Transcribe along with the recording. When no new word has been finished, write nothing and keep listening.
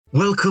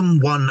Welcome,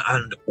 one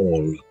and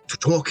all, to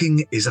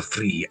Talking is a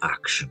Free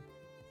Action.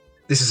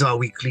 This is our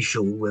weekly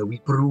show where we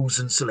peruse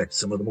and select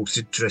some of the most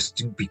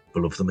interesting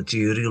people of the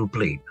material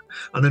plane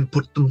and then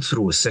put them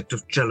through a set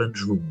of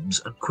challenge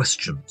rooms and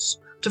questions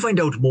to find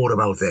out more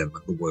about them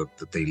and the world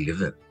that they live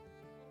in.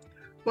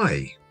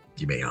 Why,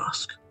 you may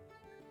ask?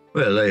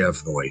 Well, I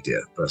have no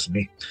idea,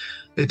 personally.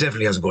 It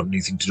definitely hasn't got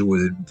anything to do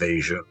with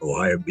invasion or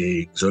higher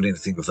beings or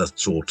anything of that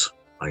sort.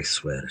 I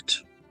swear it.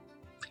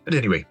 But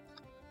anyway,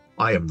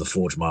 I am the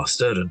Forge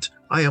Master, and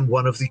I am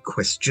one of the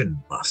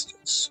Question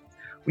Masters.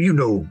 You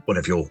know, one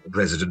of your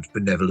resident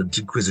benevolent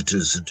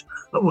inquisitors, and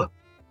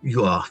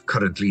you are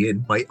currently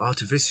in my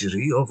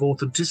artificery of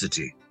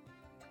authenticity.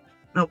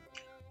 Now,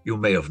 you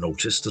may have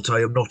noticed that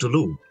I am not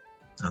alone,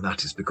 and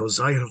that is because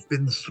I have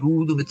been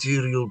through the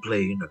material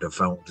plane and have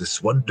found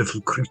this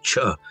wonderful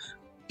creature,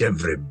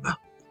 Devrim,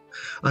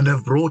 and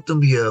have brought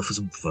them here for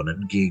some fun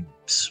and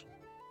games.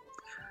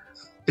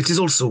 It is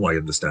also my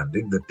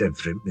understanding that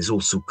Devrim is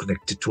also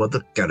connected to other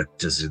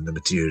characters in the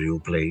material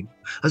plane,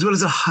 as well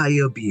as a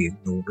higher being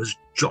known as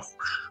Josh,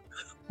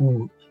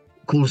 who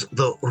calls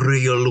the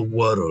real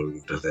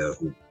world their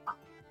home.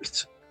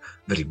 It's a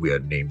very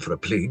weird name for a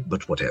plane,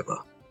 but whatever.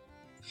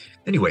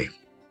 Anyway,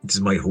 it is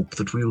my hope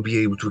that we will be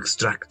able to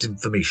extract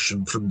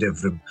information from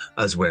Devrim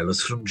as well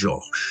as from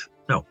Josh.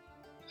 Now,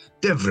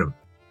 Devrim,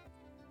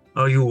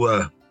 are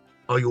you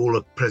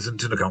all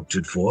present and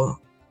accounted for?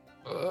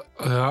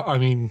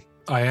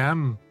 I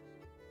am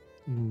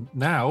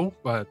now,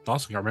 but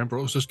last thing I remember,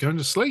 I was just going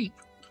to sleep.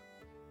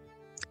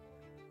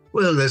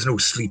 Well, there's no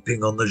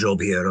sleeping on the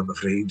job here, I'm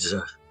afraid.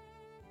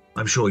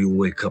 I'm sure you'll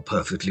wake up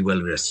perfectly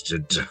well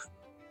rested.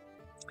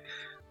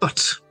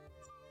 But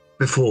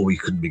before we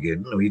can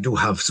begin, we do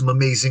have some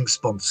amazing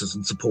sponsors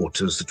and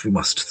supporters that we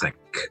must thank.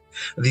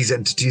 These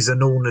entities are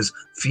known as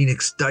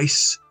Phoenix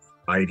Dice,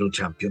 Idle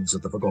Champions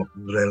of the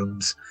Forgotten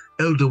Realms,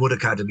 Elderwood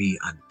Academy,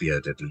 and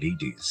Bearded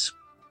Ladies.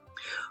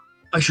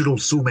 I should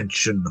also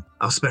mention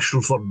our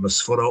special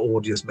fondness for our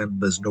audience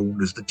members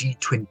known as the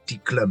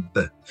D20 Club.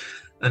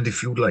 And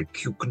if you'd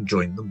like, you can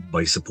join them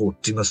by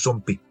supporting us on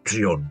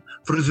Patreon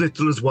for as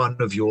little as one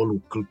of your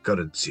local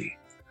currency.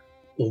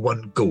 Or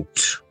one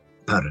goat,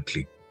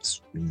 apparently.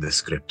 It's in the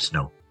script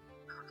now.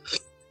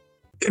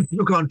 If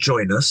you can't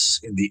join us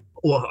in the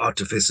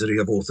Artificery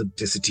of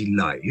Authenticity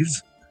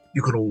live,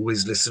 you can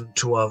always listen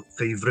to our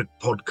favourite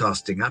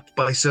podcasting app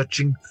by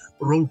searching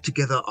Roll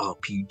Together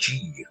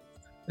RPG.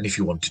 And if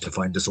you wanted to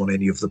find us on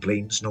any of the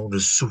planes known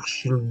as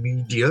social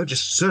media,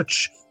 just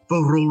search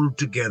for Roll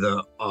Together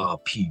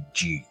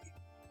RPG.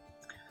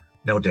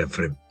 Now,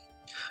 Devrim,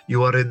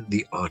 you are in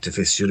the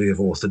Artificery of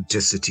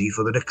Authenticity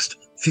for the next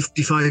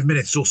 55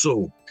 minutes or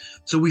so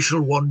we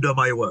shall wander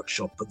my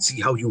workshop and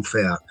see how you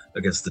fare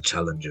against the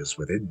challenges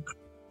within.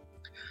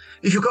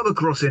 If you come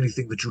across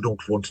anything that you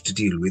don't want to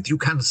deal with, you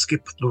can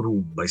skip the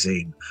room by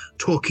saying,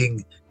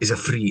 "Talking is a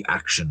free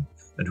action,"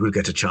 and we'll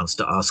get a chance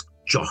to ask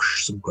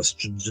Josh some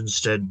questions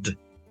instead.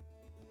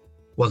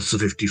 Once the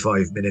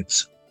 55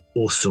 minutes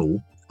or so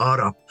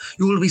are up,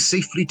 you will be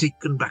safely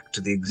taken back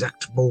to the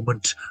exact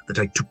moment that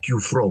I took you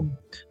from,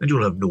 and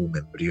you'll have no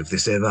memory of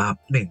this ever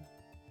happening.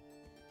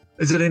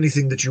 Is there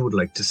anything that you would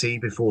like to say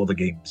before the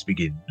games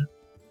begin?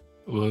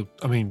 Well,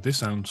 this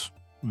sounds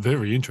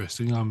very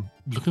interesting. I'm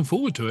looking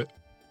forward to it.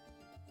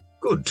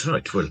 Good,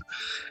 right, well,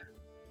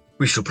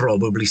 we shall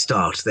probably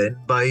start then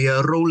by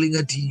rolling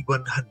a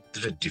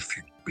D100 if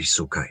you'd be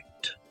so kind.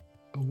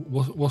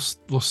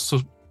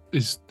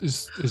 Is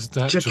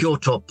that? Check your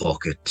top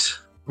pocket.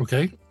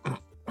 Okay.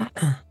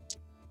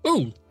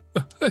 Oh,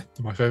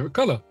 my favourite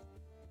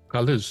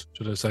colours,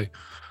 should I say?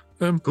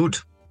 Good.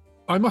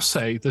 I must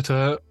say that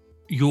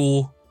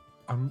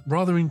I'm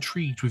rather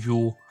intrigued with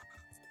your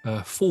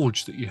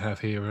forge that you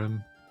have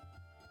here.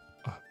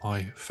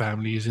 My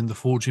family is in the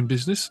forging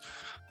business.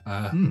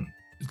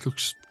 It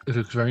looks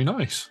very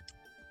nice.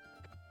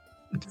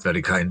 It's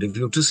very kind of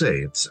you to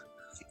say. It's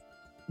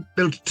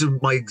built to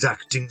my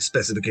exacting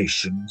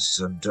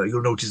specifications, and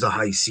you'll notice the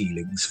high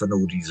ceilings for no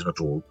reason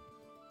at all.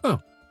 Oh,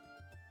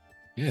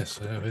 yes,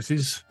 it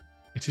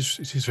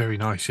is very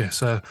nice.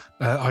 Yes,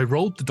 I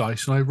rolled the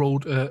dice and I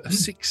rolled a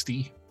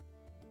 60.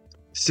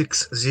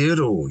 60,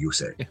 you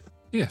say?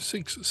 Yeah,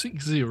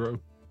 60.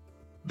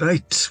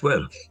 Right.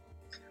 Well,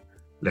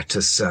 let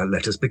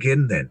us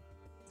begin then.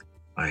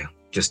 I'll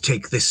just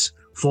take this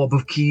fob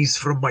of keys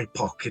from my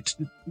pocket.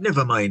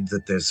 Never mind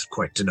that there's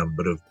quite a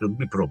number of them.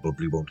 We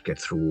probably won't get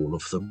through all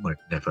of them. I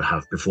never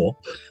have before.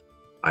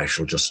 I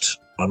shall just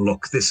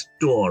unlock this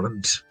door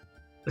and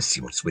let's see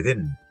what's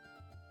within.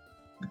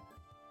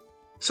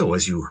 So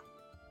as you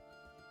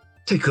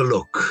take a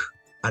look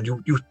and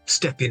you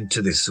step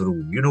into this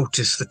room, you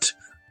notice that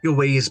your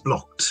way is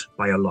blocked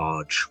by a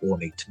large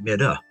ornate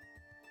mirror.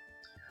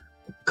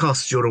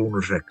 Cast your own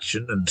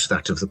reflection and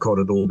that of the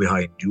corridor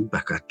behind you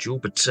back at you,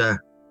 but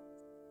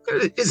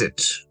is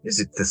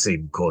it the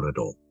same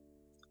corridor?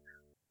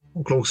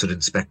 On closer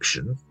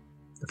inspection,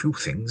 a few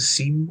things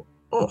seem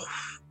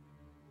off.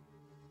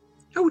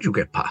 How would you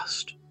get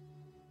past?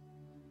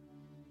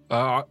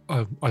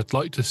 I'd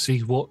like to see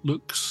what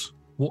looks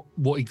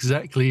what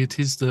exactly it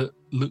is that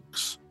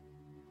looks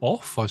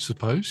off, I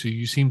suppose.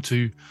 You seem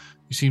to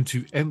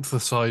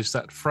emphasize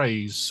that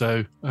phrase.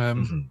 So,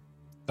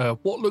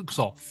 what looks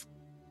off?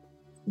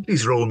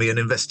 Please roll me an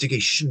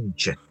investigation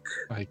check.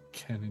 I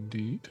can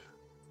indeed.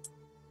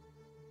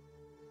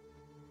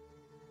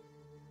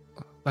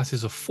 That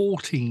is a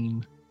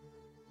 14.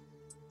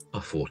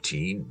 A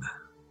 14.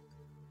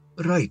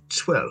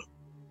 Right, well,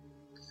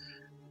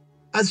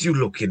 as you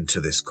look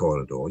into this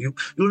corridor, you'll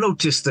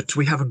notice that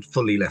we haven't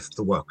fully left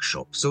the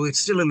workshop, so it's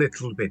still a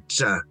little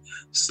bit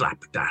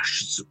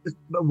slapdash. It's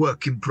a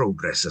work in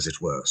progress, as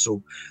it were.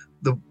 So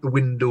the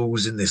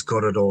windows in this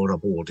corridor are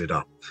boarded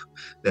up.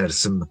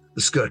 The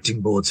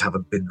skirting boards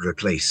haven't been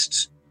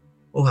replaced.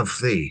 Or have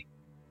they?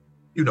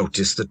 You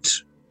notice that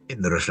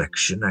in the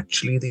reflection,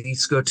 actually, the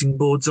skirting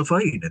boards are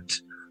fine, and,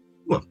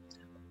 well,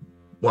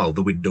 while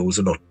the windows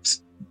are not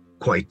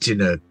quite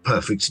in a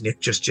perfect nick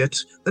just yet,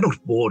 they're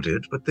not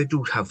boarded, but they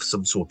do have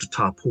some sort of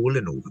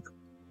tarpaulin over them.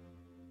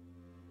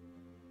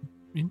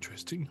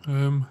 Interesting.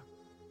 I'm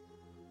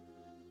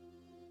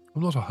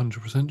not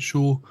 100%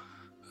 sure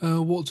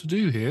what to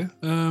do here.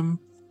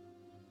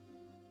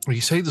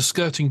 You say the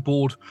skirting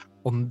board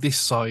on this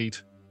side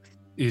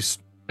is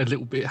a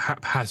little bit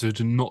haphazard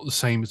and not the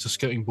same as the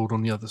skirting board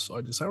on the other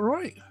side. Is that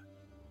right?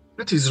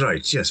 That is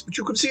right, yes, but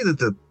you can see that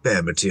the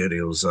bare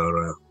materials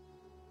are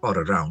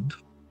around.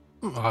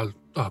 I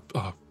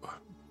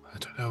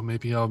don't know.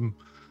 Maybe I'll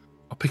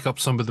pick up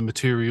some of the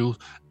material.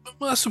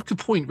 Well, that's a good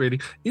point, really.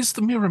 Is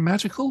the mirror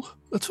magical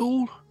at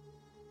all?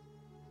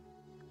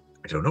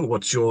 I don't know.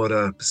 What's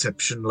your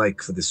perception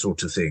like for this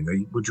sort of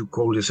thing? Would you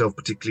call yourself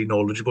particularly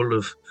knowledgeable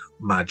of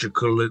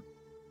magical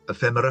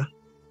ephemera?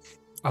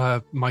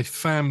 My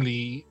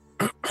family,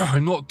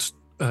 I'm not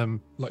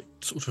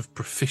sort of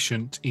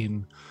proficient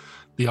in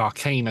the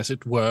arcane, as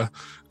it were.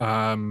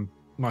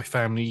 My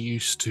family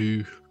used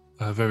to,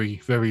 a very,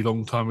 very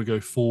long time ago,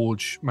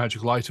 forge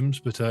magical items,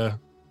 but there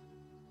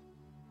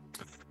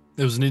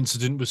was an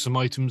incident with some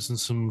items and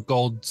some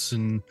gods,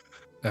 and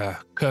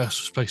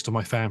curse was placed on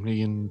my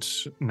family, and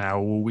now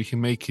all we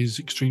can make is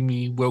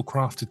extremely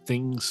well-crafted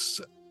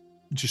things,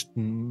 just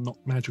not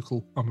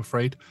magical, I'm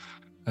afraid.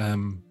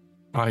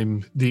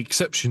 I'm the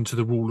exception to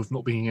the rule of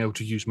not being able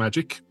to use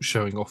magic,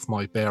 showing off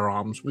my bare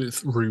arms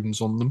with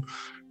runes on them.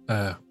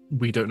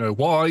 We don't know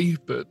why,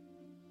 but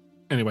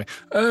anyway.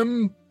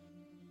 I'll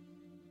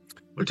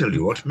tell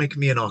you what, make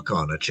me an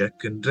Arcana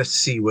check, and let's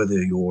see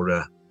whether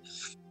you're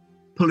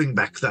pulling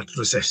back that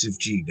recessive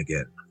gene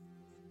again.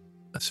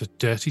 That's a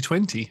dirty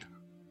 20.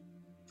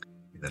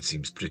 That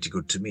seems pretty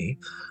good to me.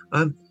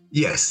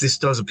 Yes, this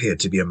does appear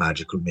to be a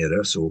magical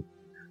mirror, so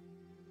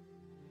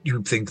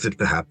you think that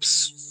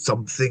perhaps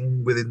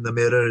something within the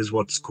mirror is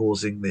what's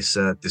causing this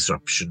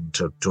disruption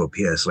to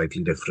appear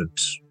slightly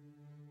different.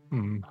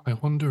 I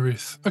wonder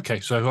if... Okay,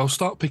 so I'll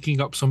start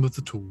picking up some of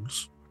the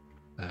tools.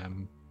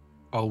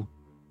 I'll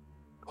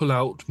pull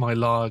out my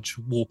large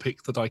war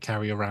pick that I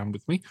carry around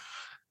with me,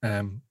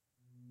 and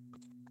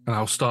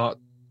I'll start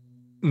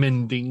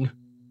mending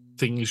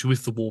things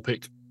with the war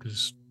pick,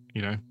 because,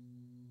 you know,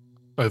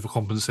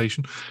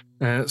 overcompensation.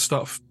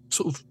 Start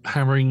sort of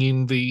hammering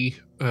in the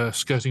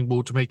skirting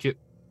board to make it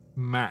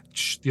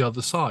match the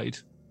other side.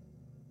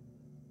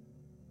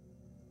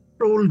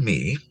 Roll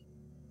me.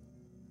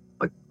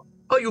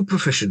 Are you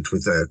proficient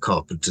with a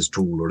carpenter's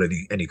tool or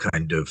any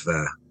kind of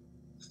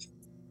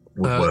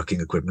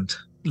woodworking equipment?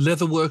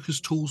 Leatherworker's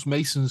tools,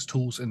 mason's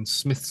tools, and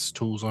smith's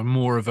tools. I'm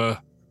more of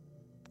a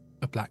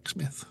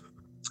blacksmith.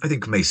 I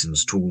think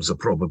mason's tools are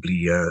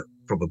probably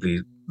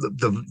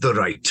the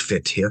right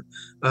fit here.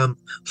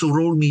 So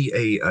roll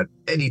me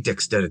any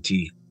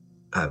dexterity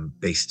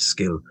based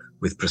skill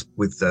with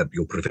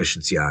your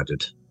proficiency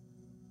added.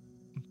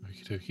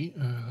 Okie dokie.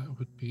 That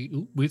would be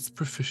with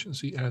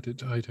proficiency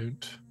added.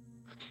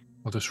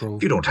 I'll just roll.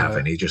 If you don't have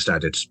any, just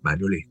add it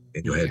manually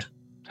in your head.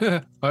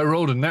 I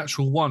rolled a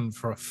natural 1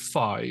 for a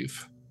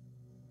 5.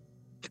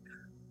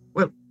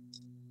 Well,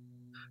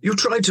 you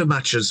try to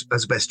match as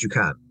best you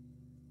can,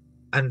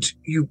 and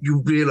you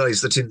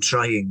realize that in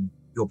trying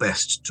your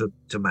best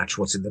to match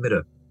what's in the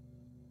mirror,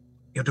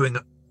 you're doing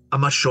a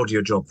much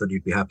shoddier job than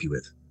you'd be happy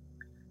with.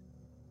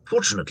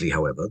 Fortunately,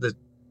 however, the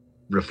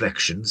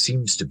reflection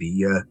seems to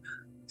be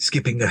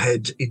skipping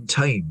ahead in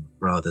time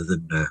rather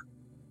than...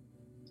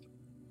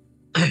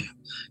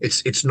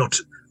 It's not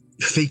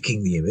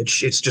faking the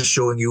image, it's just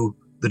showing you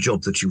the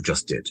job that you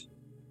just did.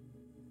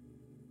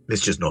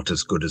 It's just not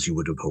as good as you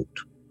would have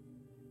hoped.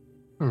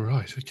 All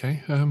right,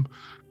 okay. And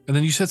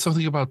then you said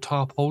something about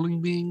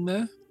tarpaulin being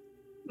there?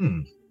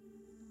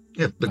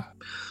 Yeah, but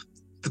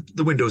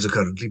the windows are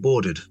currently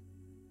boarded.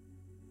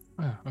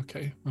 Ah,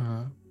 okay.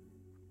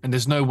 And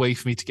there's no way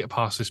for me to get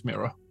past this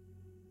mirror?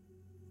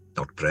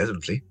 Not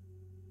presently.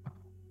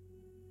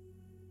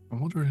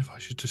 I'm wondering if I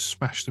should just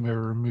smash the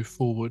mirror and move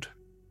forward.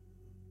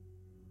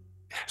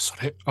 Yeah,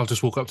 sod it. I'll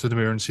just walk up to the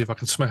mirror and see if I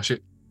can smash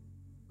it.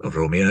 Well,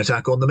 roll me an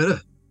attack on the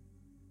mirror.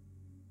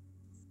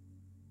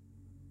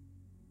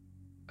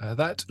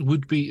 That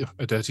would be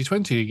a dirty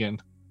 20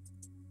 again.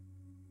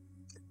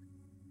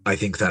 I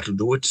think that'll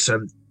do it.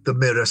 the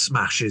mirror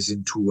smashes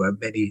into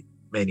many,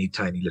 many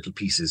tiny little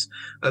pieces.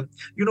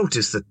 You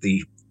notice that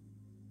the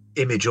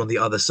image on the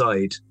other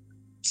side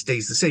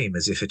stays the same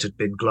as if it had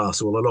been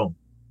glass all along.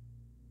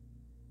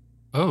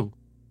 Oh,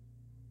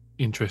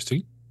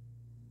 interesting.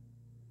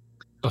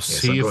 I'll Yes,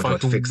 see I'm if going to I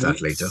have to can fix that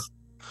walk.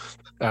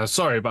 later.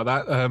 Sorry about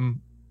that.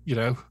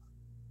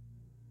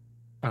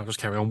 I'll just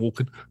carry on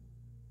walking.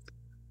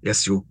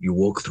 Yes, you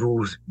walk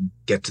through,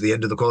 get to the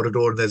end of the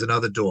corridor, and there's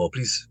another door.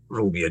 Please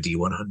roll me a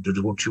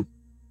D100, won't you?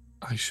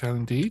 I shall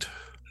indeed.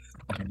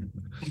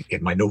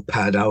 Get my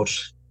notepad out.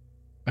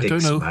 I don't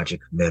Fix know.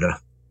 magic mirror.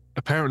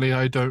 Apparently,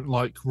 I don't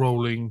like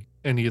rolling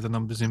any of the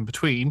numbers in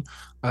between.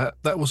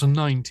 That was a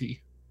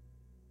 90.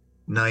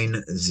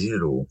 90.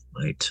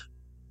 Right.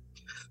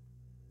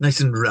 Nice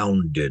and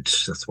rounded.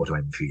 That's what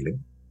I'm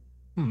feeling.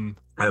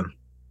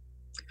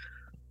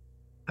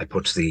 I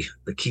put the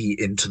key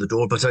into the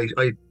door, but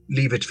I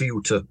leave it for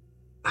you to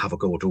have a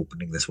go at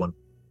opening this one.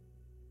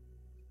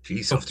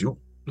 Please, after you.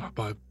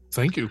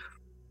 Thank you.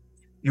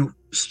 You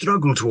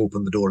struggle to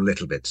open the door a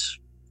little bit,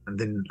 and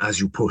then as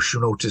you push,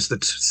 you notice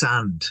that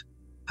sand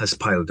has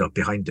piled up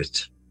behind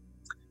it.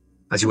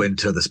 As you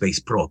enter the space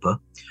proper,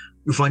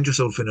 you find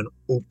yourself in an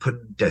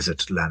open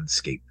desert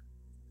landscape,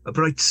 a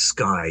bright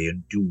sky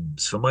and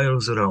dunes for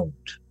miles around.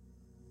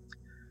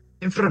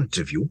 In front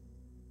of you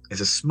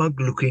is a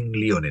smug-looking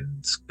Leonin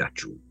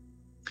statue,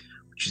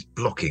 which is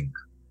blocking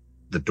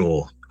the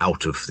door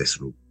out of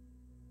this room.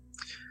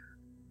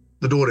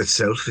 The door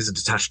itself isn't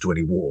attached to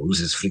any walls,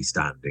 is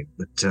freestanding,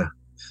 but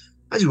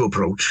as you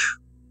approach,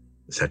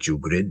 the statue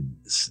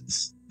grins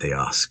as they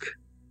ask,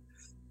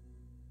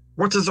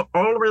 "What is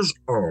always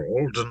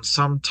old and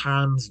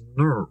sometimes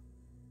new?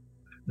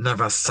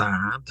 Never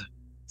sad,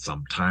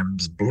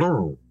 sometimes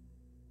blue.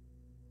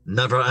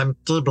 Never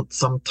empty, but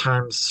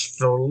sometimes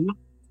full.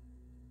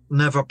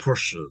 Never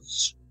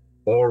pushes,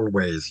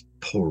 always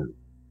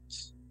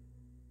pulls."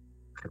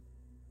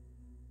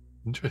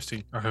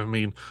 Interesting. I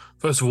mean,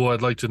 first of all,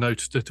 I'd like to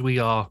note that we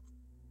are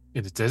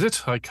in a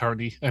desert. I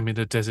currently am in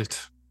a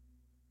desert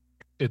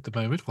at the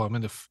moment. Well, I'm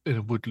in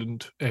a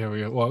woodland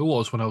area. Well, I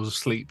was when I was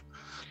asleep.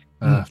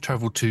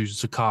 Travelled to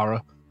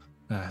Zakara,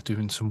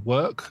 doing some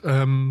work.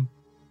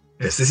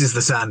 Yes, this is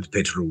the sand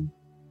pit room.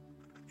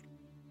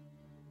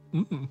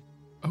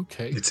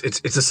 Okay.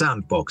 It's a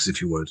sandbox,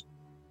 if you would.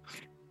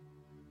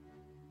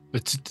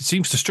 It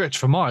seems to stretch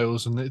for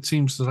miles, and it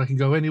seems that I can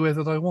go anywhere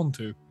that I want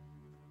to.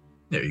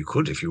 Yeah, you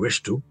could if you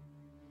wish to.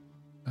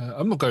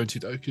 I'm not going to,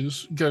 though,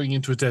 because going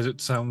into a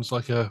desert sounds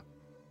like a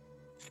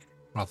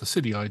rather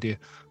silly idea.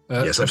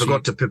 Yes, I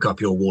forgot to pick up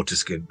your water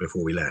skin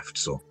before we left,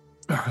 so...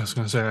 I was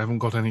going to say I haven't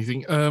got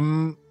anything.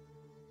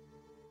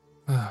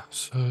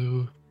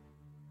 So...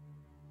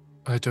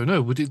 I don't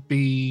know. Would it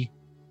be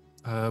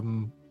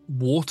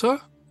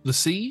water? The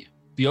sea?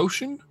 The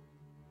ocean?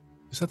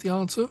 Is that the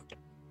answer?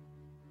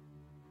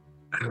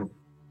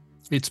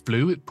 It's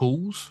blue, it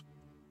pools.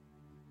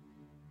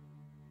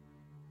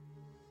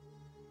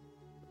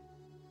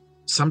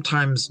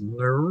 Sometimes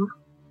new.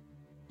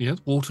 Yeah,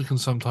 water can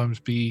sometimes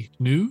be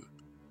new.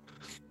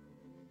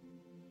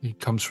 It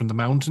comes from the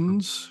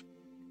mountains.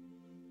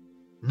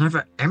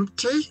 Never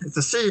empty? Is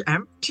the sea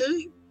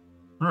empty?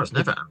 No, it's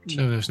never empty.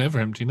 No, it's never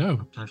empty,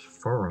 no. That's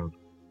full.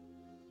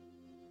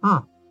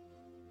 Huh.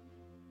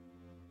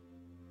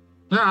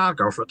 Yeah, I'll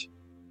go for it.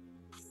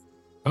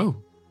 Oh,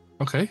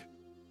 okay.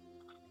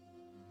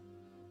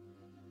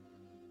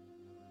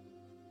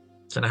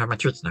 Can I have my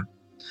treats now?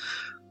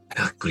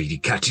 Greedy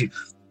cat,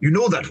 you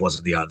know that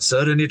wasn't the answer,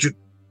 and yet you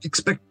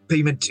expect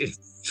payment.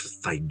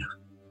 Fine.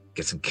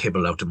 Get some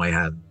kibble out of my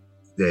hand.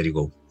 There you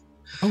go.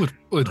 Oh,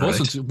 it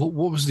wasn't. Right.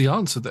 What was the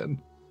answer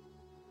then?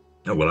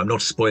 Oh, well, I'm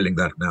not spoiling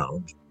that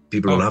now.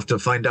 People will have to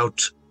find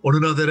out on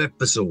another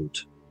episode.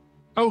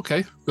 Oh,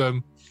 okay.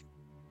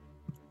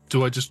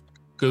 Do I just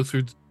go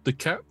through the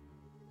cat?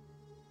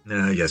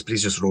 Yes,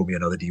 please just roll me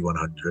another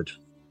D100.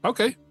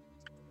 Okay.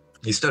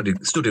 He stood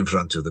in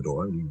front of the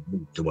door. He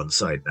moved to one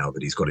side now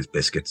that he's got his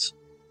biscuits.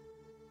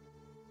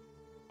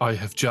 I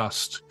have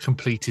just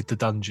completed the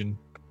dungeon.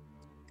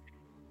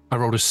 I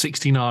rolled a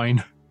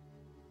 69.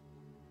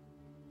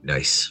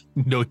 Nice.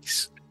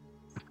 Nice.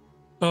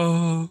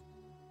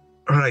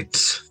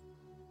 Right.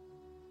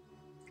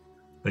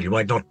 Well, you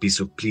might not be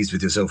so pleased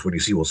with yourself when you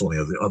see what's on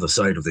the other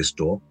side of this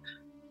door.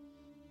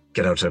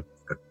 Get out a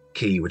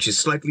key, which is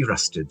slightly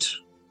rusted.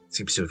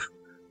 Seems to have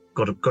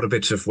got a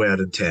bit of wear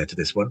and tear to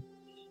this one.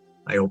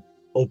 I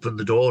open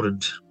the door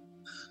and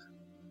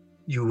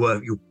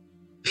you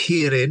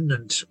peer in,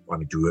 and I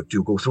mean, do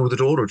you go through the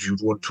door, or do you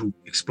want to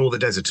explore the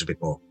desert a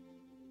bit more?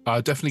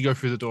 Definitely go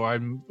through the door. I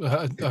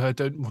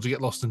don't want to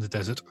get lost in the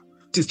desert.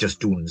 It is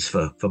just dunes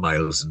for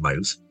miles and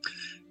miles.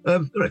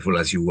 Right, well,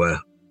 as you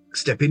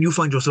step in, you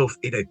find yourself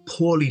in a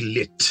poorly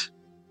lit,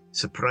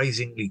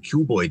 surprisingly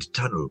cuboid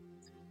tunnel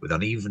with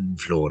uneven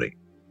flooring.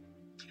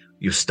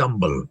 You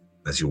stumble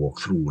as you walk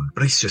through and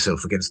brace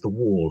yourself against the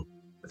wall,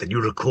 but then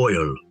you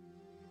recoil.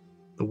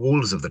 The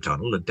walls of the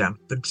tunnel are damp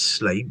and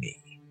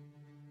slimy.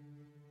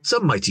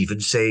 Some might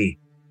even say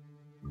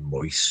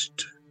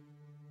moist.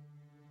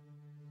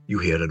 You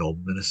hear an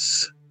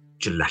ominous,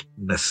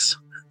 gelatinous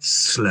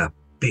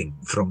slurping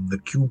from the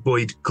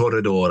cuboid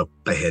corridor up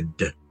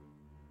ahead,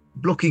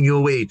 blocking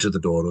your way to the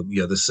door on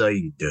the other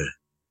side.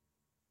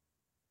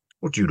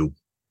 What do you do?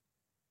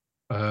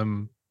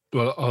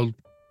 Well, I'll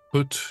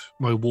put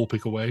my war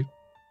pick away,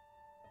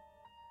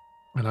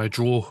 and I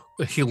draw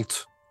a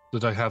hilt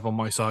that I have on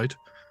my side,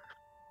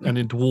 and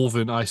in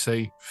Dwarven I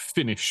say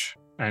finish,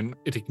 and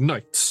it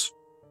ignites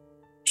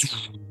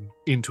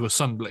into a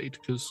sunblade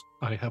because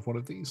I have one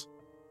of these.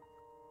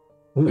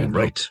 Oh, And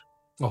right.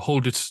 I'll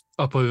hold it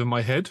up over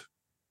my head,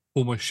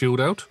 pull my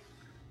shield out,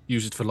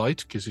 use it for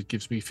light because it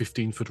gives me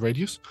 15-foot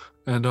radius,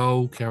 and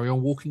I'll carry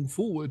on walking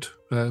forward,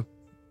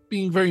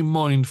 being very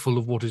mindful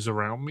of what is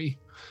around me,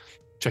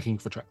 checking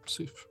for traps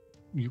if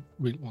you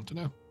really want to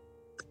know.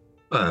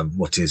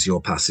 What is your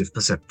passive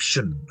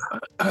perception?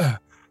 I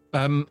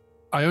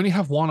only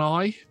have one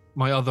eye.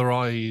 My other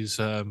eye is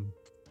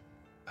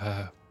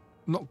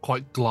not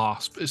quite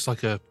glass, but it's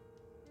like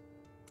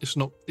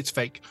it's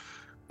fake.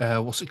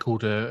 What's it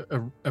called?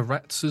 A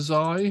rat's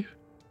eye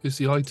is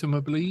the item, I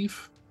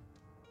believe.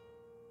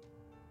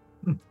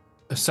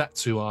 A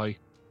Satsu eye.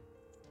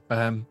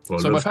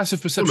 So my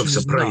passive perception full of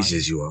is 9.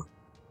 surprises you are.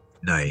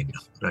 9,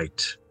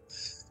 right.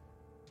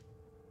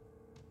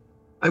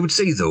 I would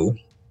say, though,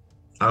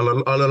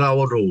 I'll allow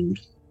a roll,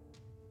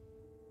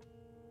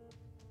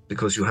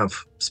 because you have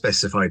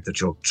specified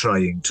that you're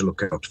trying to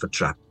look out for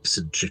traps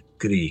and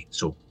trickery,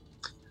 so...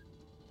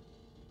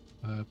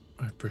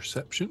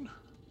 Perception?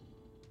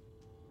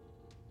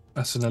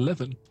 That's an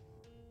 11.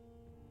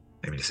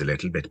 Maybe it's a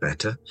little bit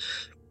better.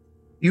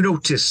 You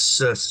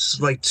notice a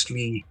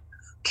slightly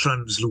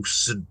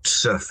translucent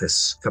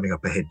surface coming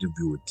up ahead of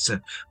you. It's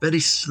a very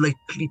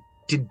slightly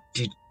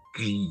tinted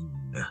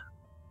green.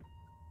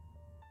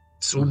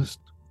 So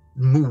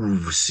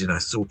moves in a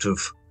sort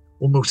of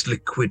almost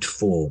liquid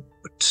form,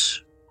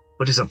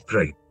 but is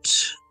upright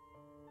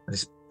and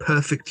is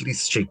perfectly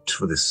shaped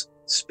for this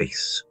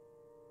space.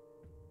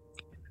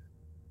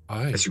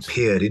 Right. As you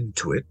peer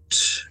into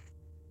it,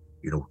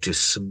 you notice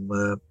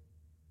some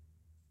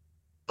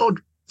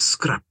odd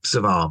scraps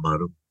of armor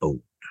and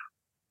bone.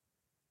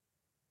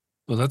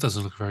 Well, that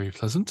doesn't look very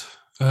pleasant.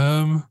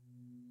 I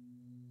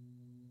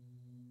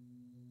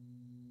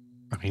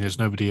mean, there's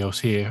nobody else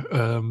here.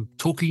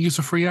 Talking is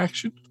a free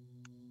action?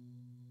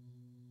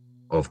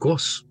 Of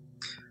course.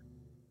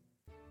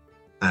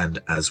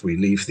 And as we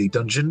leave the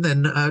dungeon,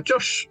 then,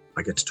 Josh,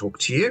 I get to talk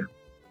to you.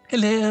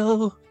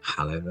 Hello.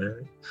 Hello.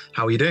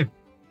 How are you doing?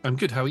 I'm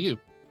good. How are you?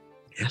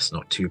 Yes,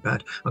 not too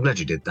bad. I'm glad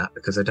you did that,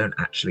 because I don't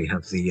actually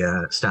have the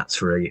stats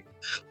for a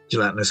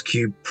gelatinous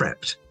cube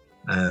prepped.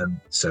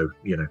 So,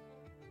 you know,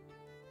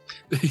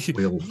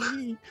 we'll...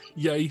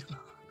 Yay.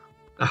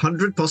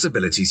 100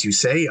 possibilities, you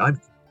say? I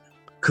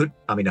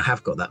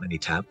have got that many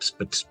tabs,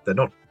 but they're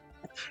not...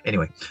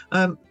 Anyway,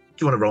 do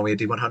you want to roll me a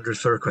D100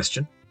 for a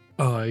question?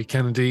 I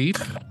can indeed.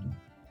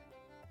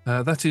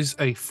 That is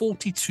a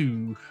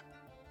 42.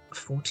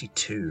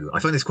 42. I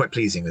find this quite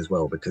pleasing as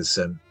well, because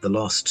the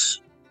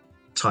last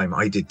time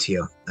I did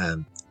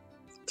Tiafa,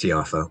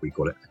 we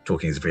call it,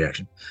 talking as a free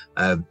action,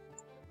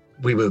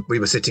 we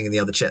were sitting in the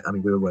other chair. I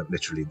mean, we weren't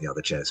literally in the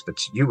other chairs, but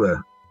you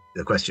were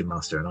the question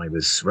master and I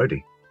was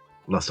Rhodey.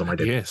 Last time I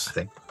did, yes. I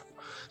think.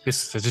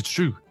 Yes, that is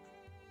true.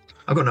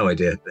 I've got no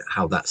idea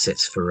how that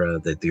sits for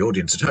the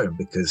audience at home,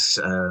 because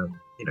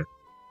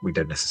we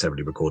don't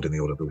necessarily record in the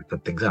order that we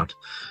put things out.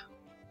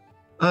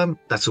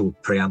 That's all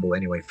preamble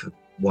anyway,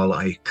 while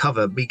I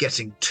cover me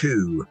getting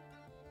to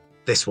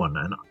this one.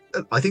 And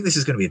I think this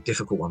is going to be a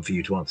difficult one for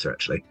you to answer,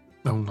 actually.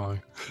 Oh, no.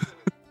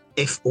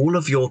 If all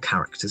of your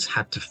characters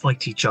had to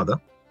fight each other,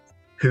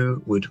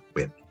 who would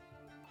win?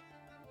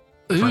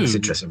 I find this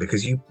interesting,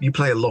 because you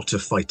play a lot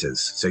of fighters,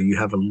 so you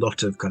have a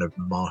lot of kind of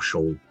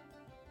martial...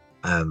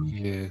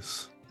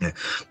 yes. Yeah,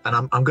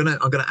 and I'm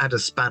gonna add a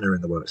spanner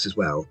in the works as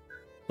well.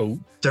 Oh,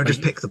 don't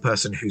just pick the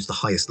person who's the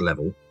highest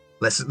level.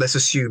 Let's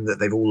assume that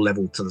they've all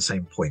leveled to the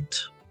same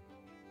point.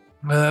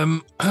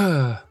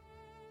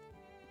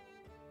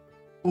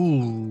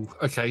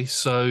 Okay,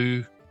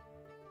 so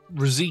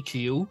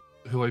Ezekiel,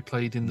 who I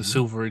played in the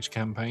Silver Age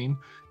campaign,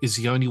 is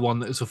the only one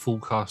that is a full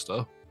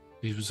caster.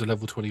 He was a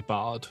level 20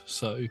 bard,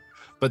 so...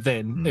 But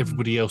then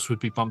everybody else would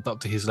be bumped up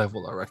to his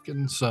level, I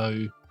reckon,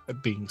 so...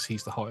 being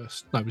he's the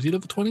highest. No, was he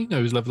level 20? No,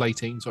 he was level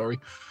 18, sorry.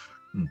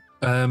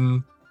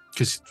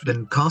 Because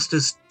then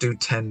casters do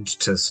tend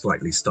to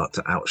slightly start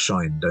to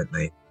outshine, don't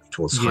they,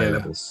 towards higher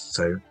levels?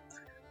 So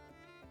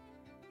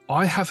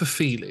I have a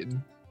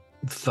feeling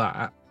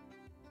that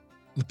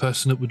the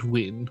person that would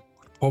win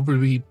would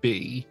probably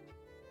be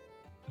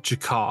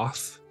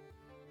Jakarth.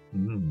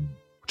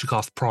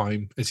 Jakarth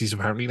Prime, as he's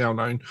apparently now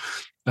known,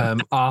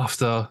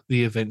 after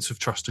the events of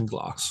Trust and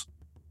Glass.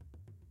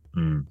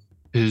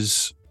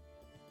 Because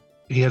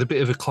he had a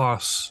bit of a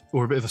class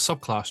or a bit of a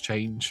subclass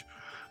change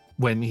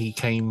when he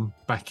came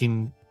back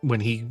in, when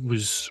he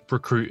was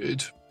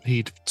recruited.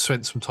 He'd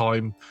spent some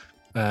time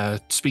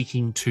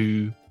speaking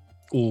to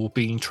or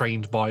being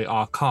trained by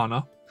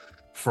Arcana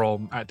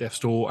from At Death's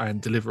Door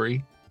and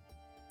Delivery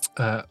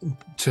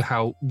to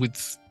how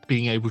with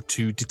being able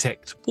to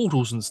detect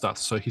portals and stuff.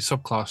 So his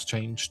subclass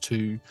changed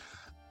to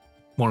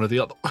one of the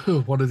other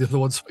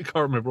ones. I can't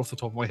remember off the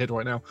top of my head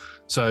right now.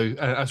 So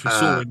as we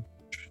saw in,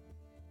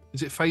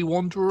 is it Fey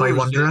Wanderer? Fey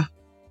Wanderer?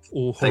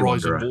 Or Fey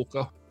Horizon Wanderer.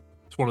 Walker?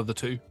 It's one of the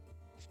two.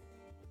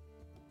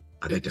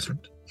 Are they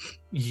different?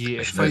 Yeah,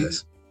 I should know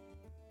this.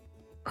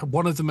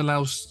 One of them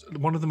allows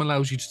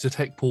you to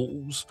detect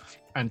portals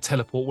and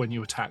teleport when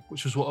you attack,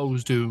 which is what I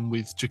was doing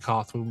with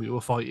Jakarth when we were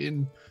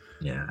fighting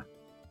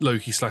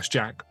Loki /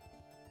 Jack.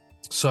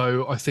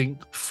 So I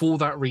think for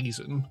that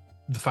reason,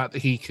 the fact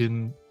that he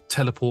can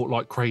teleport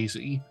like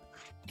crazy,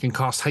 can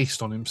cast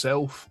haste on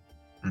himself,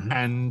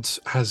 and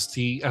as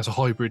a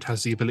hybrid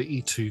has the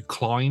ability to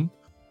climb,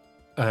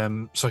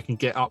 so I can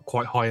get up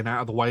quite high and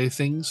out of the way of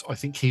things. I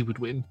think he would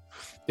win.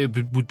 It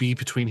would be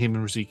between him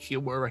and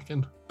Ezekiel, I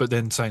reckon. But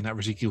then saying that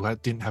Ezekiel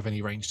didn't have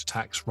any ranged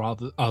attacks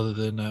other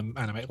than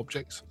animate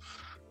objects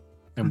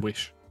and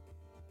wish.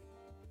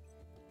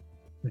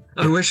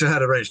 I wish I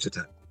had a ranged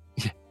attack.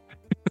 Yeah.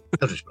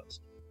 Eldritch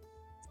Blast.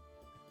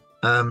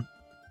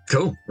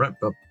 Cool. Right,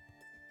 Bob.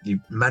 You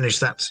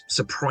managed that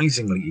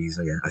surprisingly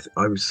easily. I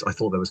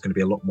thought there was going to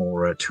be a lot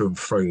more to and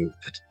fro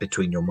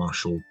between your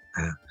martial.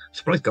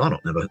 Surprised Garnot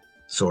never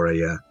saw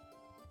a.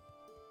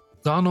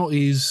 Garnot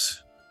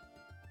is.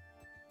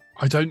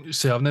 I don't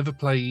see. I've never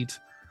played.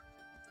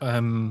 I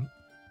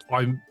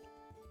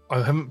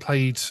haven't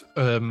played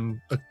a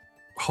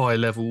high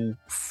level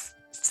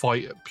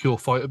pure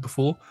fighter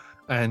before,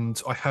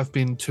 and I have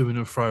been to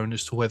and fro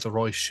as to whether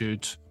I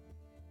should.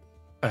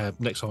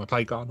 Next time I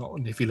play Garnot,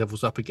 and if he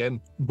levels up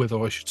again, whether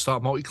I should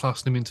start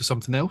multi-classing him into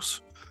something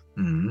else.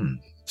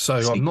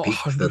 So Sneak I'm not peek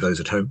for those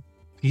at home.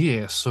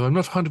 Yeah, so I'm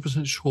not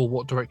 100% sure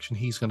what direction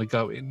he's going to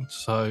go in.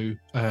 So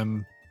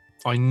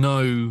I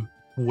know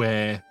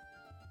where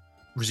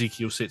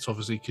Ezekiel sits,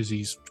 obviously,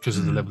 because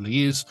of the level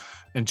he is,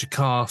 and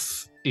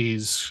Jakarth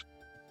is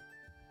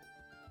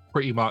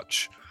pretty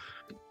much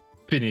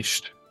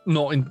finished.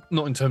 Not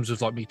in terms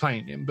of like me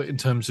playing him, but in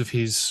terms of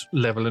his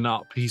leveling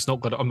up.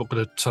 I'm not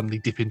gonna suddenly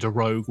dip into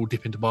rogue or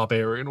dip into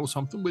barbarian or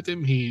something with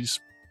him. He's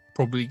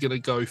probably gonna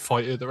go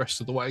fighter the rest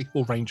of the way,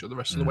 or ranger the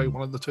rest of the way,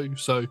 one of the two.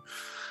 So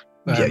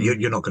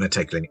you're not going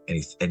to take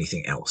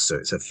anything else. So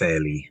it's a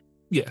fairly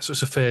so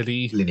it's a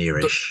fairly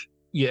linear-ish.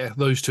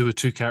 Those two are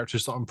two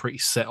characters that I'm pretty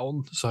set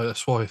on. So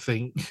that's why I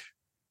think.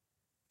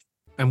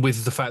 And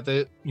with the fact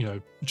that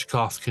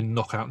Jakarth can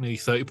knock out nearly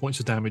 30 points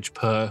of damage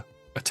per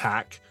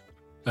attack.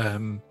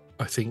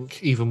 I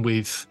think even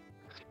with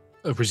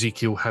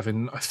Ezekiel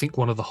having, I think,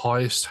 one of the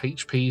highest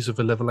HPs of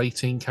a level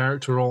 18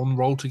 character on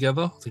roll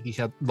together. I think he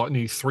had like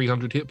nearly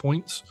 300 hit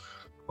points.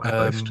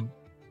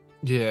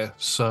 Yeah,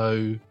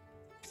 so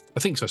I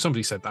think so.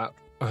 Somebody said that.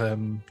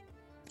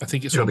 I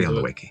think it's on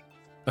the wiki.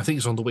 I think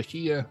it's on the wiki.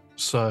 Yeah.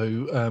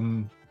 So,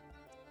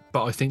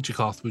 but I think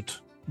Jakarth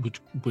would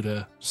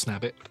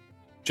snab it.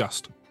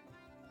 Just.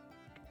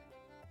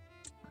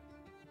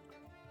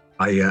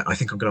 I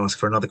think I'm going to ask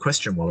for another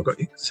question while I've got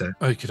you. So,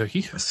 okie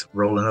dokie. Let's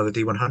roll another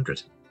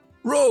D100.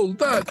 Roll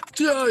that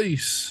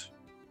dice.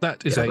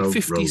 That is a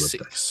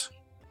 56.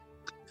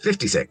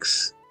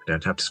 56. I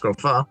don't have to scroll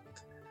far.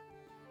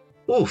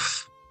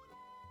 Oof.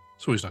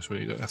 It's always nice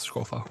when you don't have to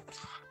scroll far.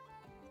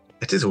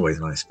 It is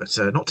always nice, but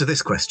not to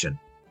this question.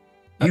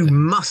 You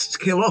must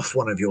kill off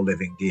one of your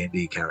living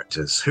D&D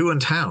characters. Who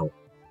and how?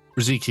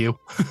 Ezekiel.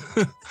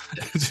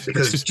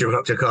 Because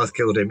Jakarth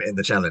killed him in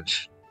the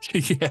challenge.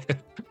 Yeah,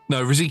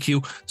 no,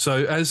 Ezekiel.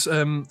 So as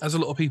a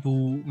lot of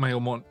people may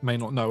or may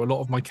not know, a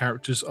lot of my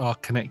characters are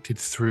connected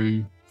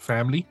through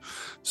family.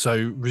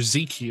 So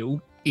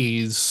Ezekiel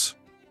is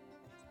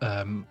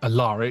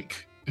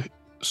Alaric.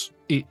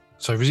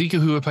 So Ezekiel,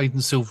 who I played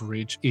in Silver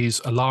Ridge, is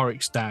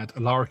Alaric's dad.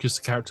 Alaric is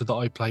the character that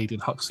I played in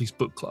Huxley's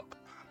book club.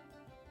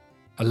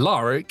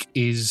 Alaric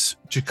is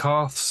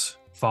Jakarth's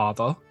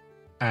father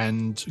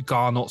and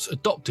Garnot's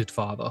adopted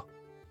father.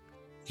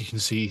 You can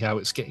see how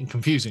it's getting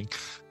confusing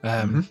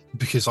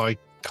because I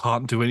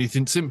can't do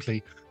anything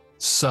simply.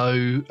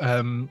 So,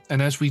 and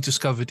as we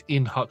discovered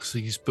in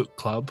Huxley's book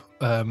club,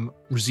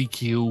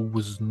 Ezekiel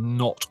was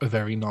not a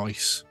very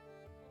nice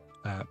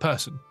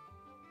person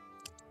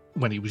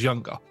when he was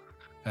younger.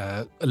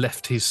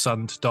 Left his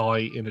son to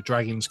die in a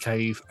dragon's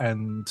cave,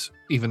 and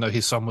even though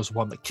his son was the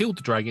one that killed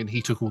the dragon,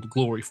 he took all the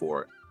glory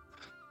for it.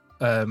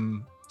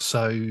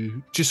 So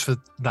just for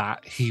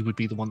that, he would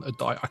be the one that would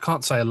die. I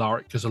can't say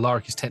Alaric because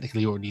Alaric is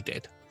technically already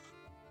dead,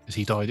 because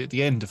he died at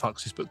the end of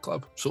Huxley's book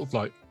club, sort of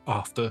like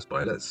after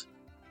spoilers,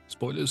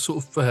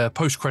 sort of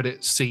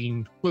post-credit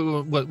scene. Well,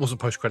 it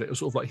wasn't post-credit. It was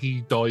sort of like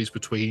he dies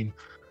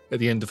at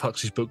the end of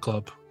Huxley's book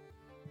club,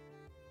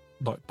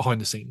 like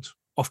behind the scenes,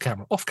 off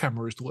camera. Off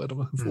camera is the word I'm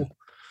looking for.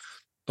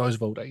 Dies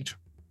of old age.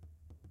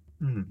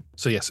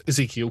 So yes,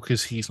 Ezekiel,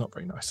 because he's not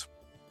very nice.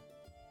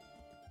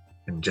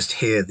 And just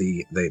hear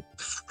the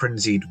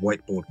frenzied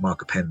whiteboard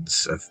marker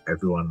pens of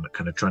everyone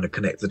kind of trying to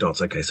connect the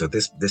dots. Okay, so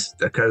this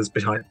occurs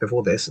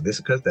before this, and this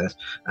occurs there,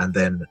 and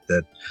then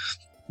the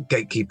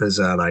gatekeepers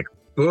are like,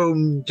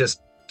 boom,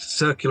 just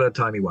circular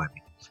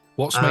timey-wimey.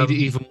 What's made it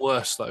even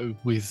worse though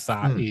with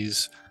that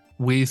is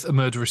with A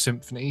Murderous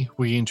Symphony,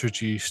 we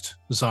introduced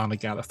Zana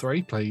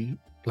Gallifrey,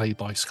 played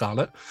by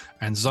Scarlett,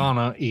 and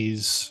Zana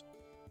is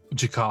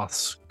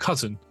Jakarth's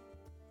cousin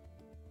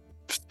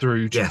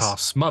through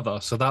Jakarth's mother.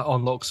 So that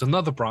unlocks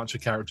another branch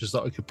of characters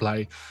that I could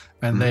play.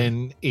 And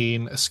then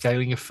in a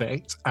scaling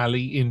effect,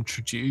 Ali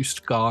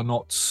introduced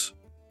Garnot's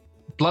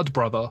blood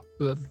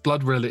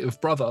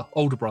relative brother,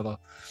 older brother.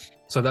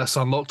 So that's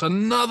unlocked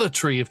another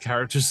tree of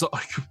characters that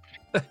I could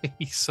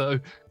play. So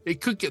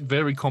it could get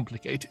very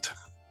complicated.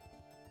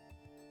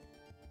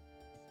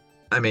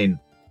 I mean,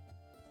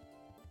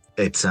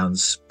 it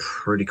sounds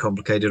pretty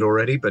complicated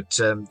already, but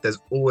there's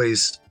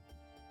always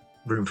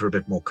room for a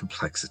bit more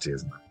complexity,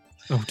 isn't there?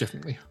 Oh,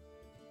 definitely.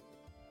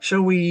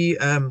 Shall we,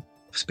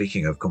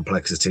 speaking of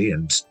complexity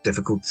and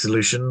difficult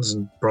solutions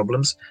and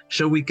problems,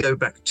 shall we go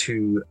back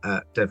to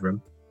Devrim?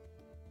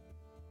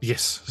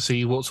 Yes,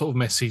 see what sort of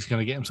mess he's going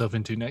to get himself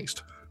into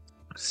next.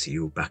 See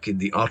you back in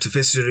the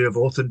artificery of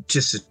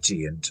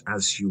authenticity, and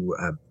as you,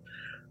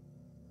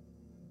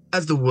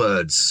 as the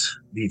words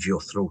leave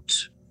your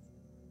throat,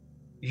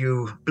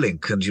 you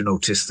blink and you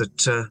notice that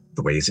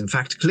the way is in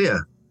fact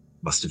clear.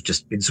 Must have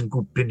just been some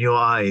goop in your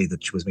eye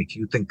that was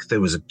making you think there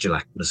was a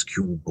gelatinous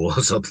cube or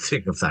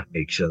something of that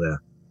nature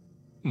there.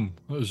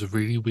 That was a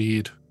really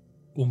weird,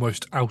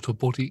 almost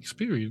out-of-body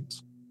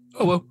experience.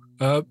 Oh well,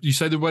 you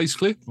say the way's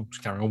clear? I'll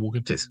just carry on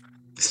walking. It is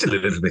still a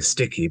little bit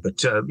sticky,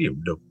 but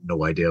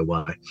no idea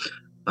why.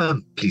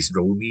 Please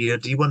roll me a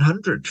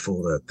D100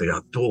 for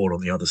the door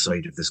on the other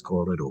side of this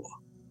corridor.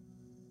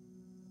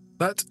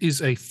 That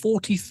is a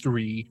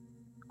 43.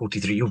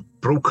 43.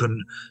 You've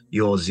broken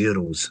your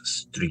zeros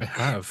streak. I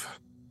have.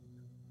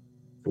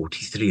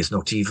 43 is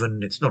not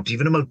even. It's not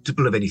even a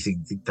multiple of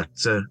anything. I think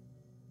that's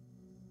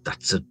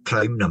a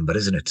prime number,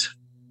 isn't it?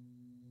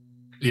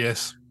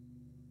 Yes,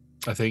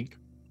 I think.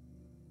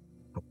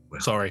 Oh,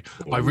 well. Sorry,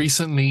 I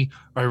recently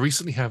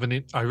had an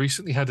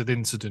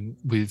incident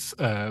with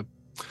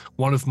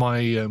one of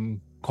my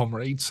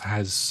comrades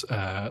has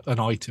an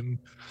item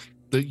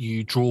that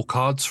you draw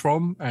cards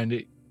from, and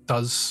it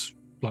does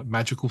like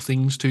magical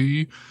things to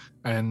you.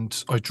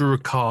 And I drew a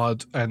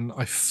card, and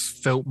I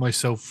felt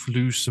myself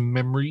lose some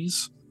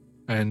memories,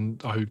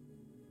 and I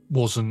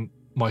wasn't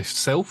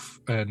myself.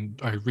 And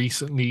I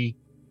recently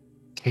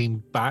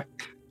came back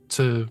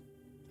to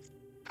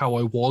how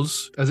I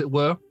was, as it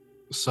were.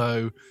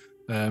 So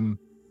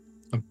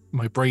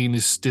my brain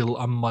is still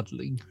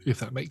unmuddling, if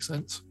that makes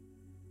sense.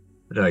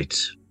 Right.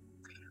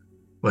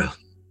 Well,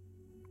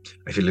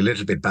 I feel a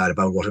little bit bad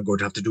about what I'm going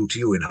to have to do to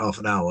you in half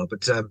an hour,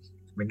 but I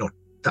mean, not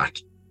that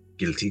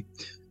guilty.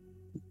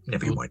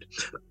 Never you mind.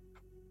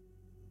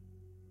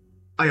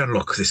 I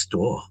unlock this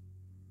door,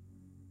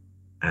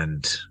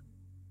 and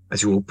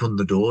as you open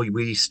the door,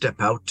 we step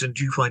out, and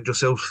you find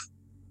yourself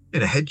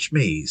in a hedge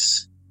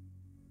maze.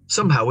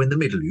 Somehow in the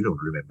middle. You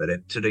don't remember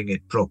entering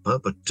it proper,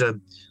 but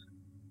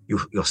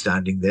you're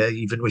standing there.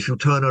 Even if you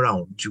turn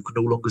around, you can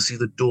no longer see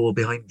the door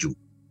behind you.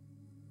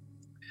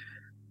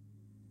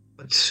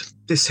 But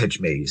this hedge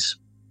maze,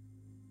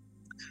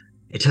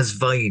 it has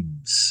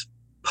vines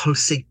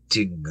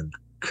pulsating and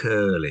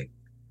curling,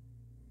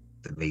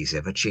 the maze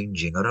ever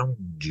changing around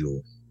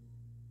you.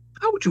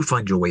 How would you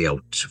find your way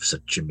out of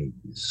such a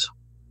maze?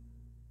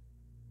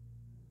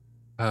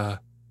 Are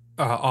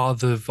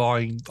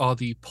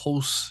the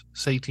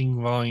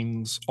pulsating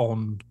vines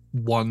on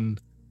one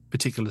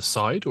particular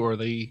side, or are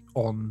they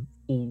on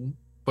all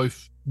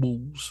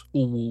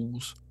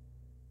walls?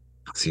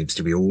 Seems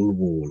to be all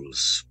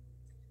walls.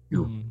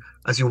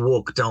 As you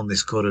walk down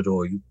this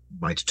corridor, you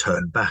might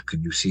turn back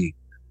and you see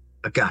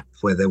a gap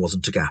where there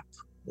wasn't a gap,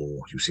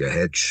 or you see a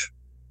hedge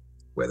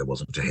where there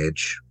wasn't a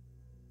hedge.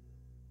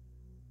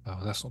 Oh,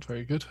 that's not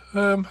very good.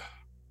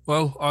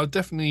 Well, I'll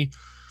definitely.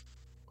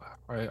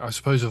 I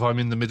suppose if I'm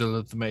in the middle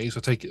of the maze,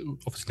 I take it,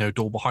 obviously no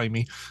door behind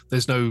me.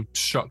 There's no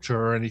structure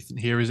or anything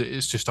here, is it?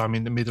 It's just I'm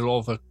in the middle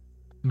of a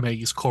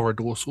maze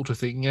corridor sort of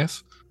thing,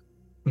 yes?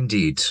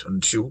 Indeed.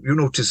 And you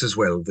notice as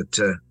well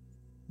that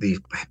the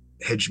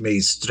hedge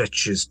maze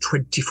stretches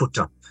 20 foot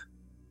up.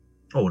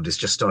 Oh, and it's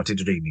just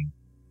started raining.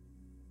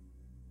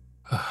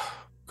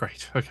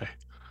 Great, okay.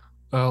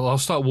 I'll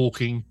start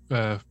walking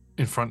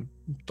in front,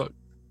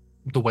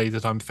 the way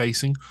that I'm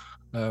facing.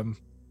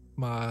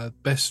 My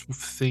best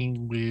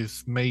thing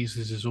with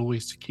mazes is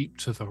always to keep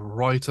to the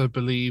right, I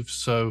believe.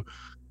 So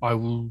I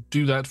will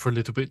do that for a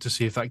little bit to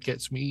see if that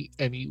gets me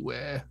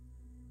anywhere.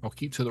 I'll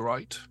keep to the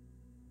right.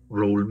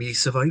 Roll me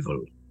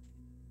survival.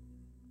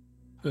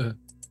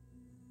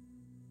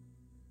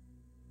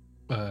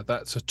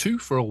 That's a 2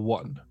 for a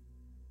 1.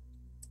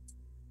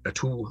 A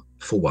 2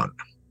 for 1.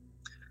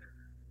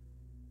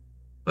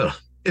 Well,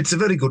 it's a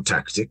very good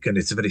tactic, and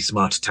it's a very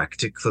smart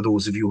tactic for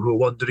those of you who are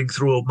wandering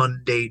through a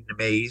mundane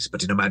maze,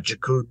 but in a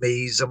magical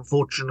maze,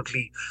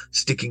 unfortunately,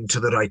 sticking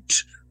to the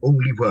right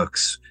only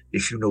works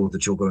if you know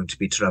that you're going to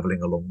be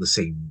traveling along the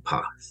same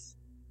path.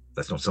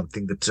 That's not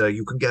something that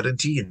you can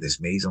guarantee in this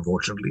maze,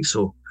 unfortunately,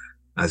 so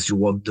as you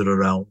wander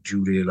around,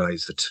 you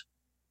realize that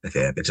a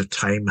fair bit of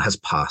time has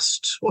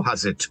passed. Or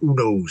has it? Who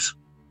knows?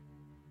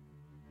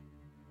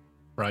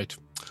 Right.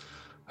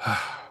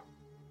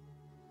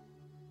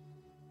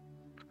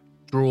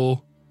 draw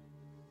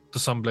the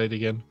Sunblade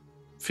again,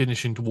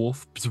 finishing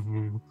dwarf.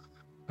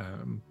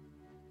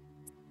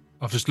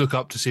 I'll just look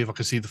up to see if I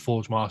can see the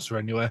Forge Master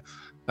anywhere.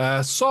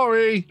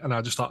 Sorry! And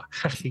I'll just start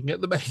hacking at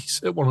the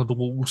base at one of the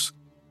walls.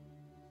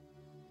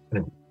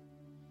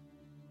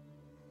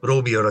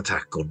 Roll me your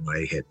attack on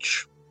my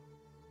hedge.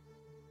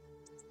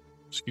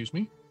 Excuse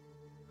me?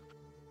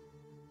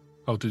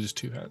 I'll do this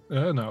two-handed.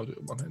 No, I'll do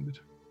it one-handed.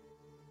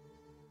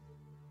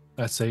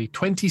 That's a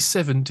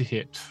 27 to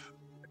hit.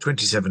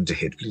 27 to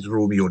hit. Please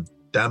roll me your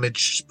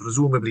damage,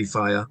 presumably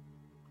fire.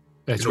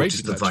 It's you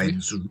notice radiant, the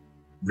vines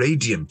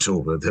radiant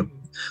over them.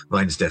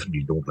 Vines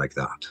definitely don't like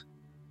that.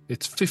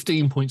 It's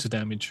 15 points of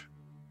damage.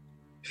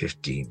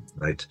 15,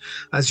 right.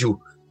 As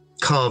you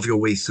carve your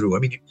way through, I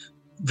mean,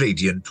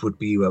 radiant would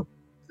be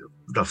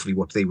roughly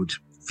what they would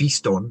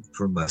feast on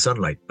from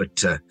sunlight,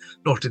 but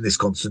not in this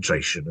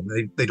concentration,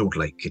 and they don't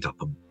like it up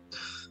them.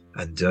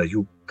 And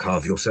you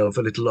carve yourself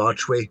a little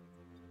archway.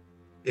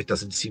 It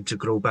doesn't seem to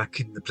grow back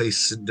in the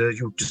place, and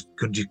you just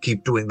continue to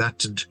keep doing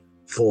that, and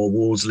 4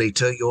 walls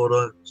later,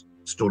 you're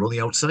stood on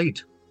the outside.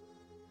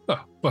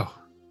 Oh, well.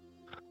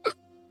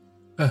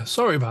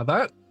 Sorry about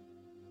that.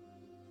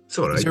 It's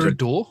all right. Is there a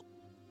door?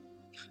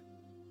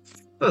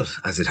 Well,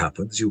 as it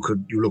happens, you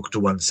look to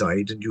one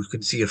side and you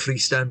can see a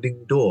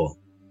freestanding door.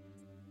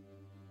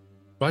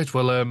 Right,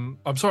 well,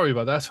 I'm sorry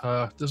about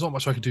that. There's not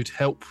much I can do to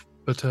help,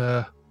 but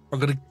I'm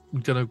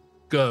gonna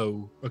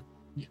go.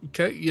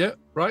 Okay, yeah,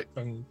 right.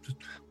 And just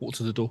walk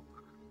to the door.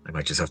 I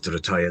might just have to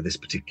retire this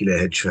particular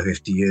hedge for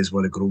 50 years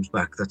while it grows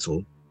back, that's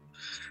all.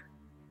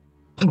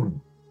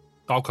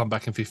 I'll come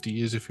back in 50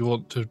 years if you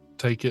want to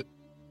take it,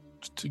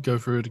 to go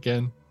through it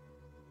again.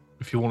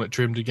 If you want it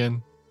trimmed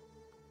again.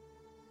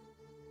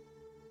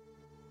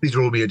 Please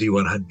roll me a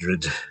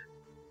D100.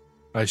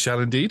 I shall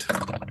indeed.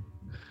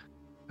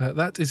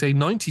 That is a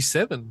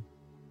 97.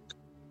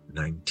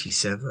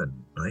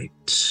 97,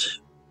 right.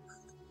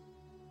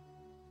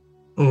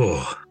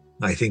 Oh,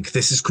 I think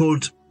this is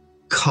called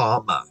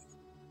karma.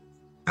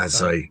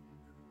 As I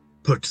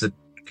put the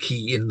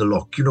key in the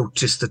lock, you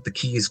notice that the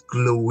key is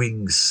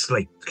glowing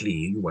slightly.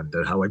 You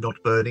wonder how I'm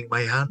not burning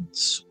my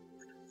hands.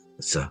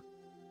 It's a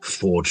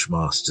Forge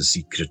Master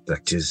secret,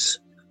 that is.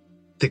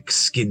 Thick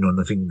skin on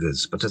the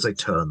fingers, but as I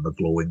turn the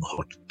glowing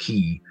hot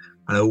key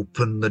and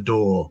open the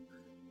door,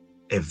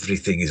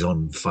 everything is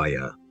on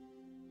fire.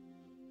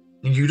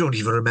 And you don't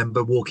even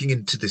remember walking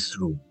into this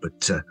room,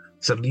 but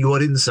suddenly you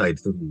are inside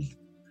the room.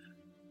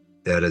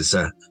 There is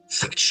a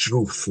thatched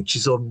roof which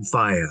is on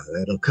fire.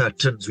 There are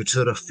curtains which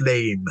are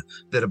aflame.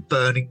 There are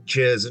burning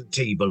chairs and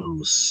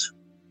tables.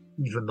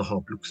 Even the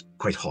hob looks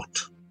quite hot.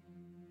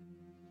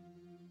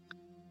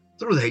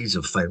 Through the haze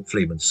of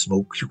flame and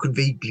smoke, you can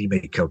vaguely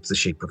make out the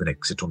shape of an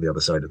exit on the other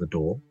side of the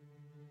door.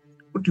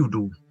 What do you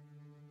do?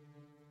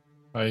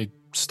 I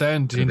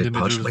stand in the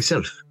middle of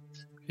myself.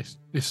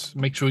 Yes.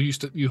 Make sure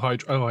you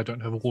hydrate. Oh, I don't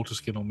have a water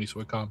skin on me,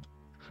 so I can't.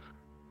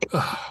 It's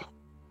a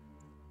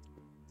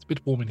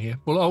bit warm in here.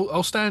 Well,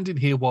 I'll stand in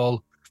here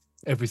while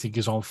everything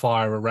is on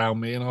fire around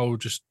me, and I'll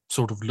just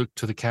sort of look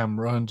to the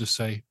camera and just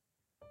say,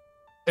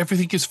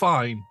 "Everything is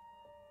fine."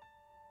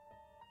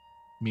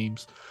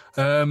 Memes.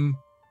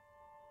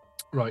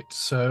 Right,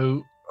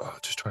 so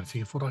just trying to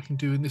think of what I can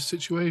do in this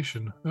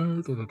situation.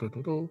 I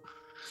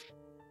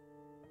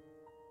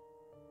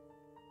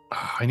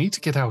need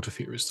to get out of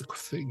here is the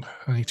thing.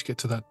 I need to get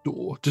to that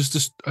door.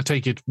 Just I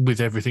take it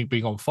with everything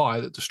being on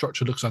fire that the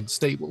structure looks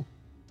unstable.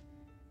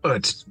 Well,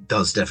 it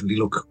does definitely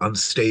look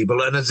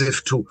unstable, and as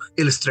if to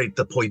illustrate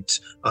the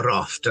point, a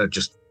rafter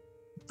just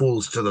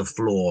falls to the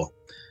floor.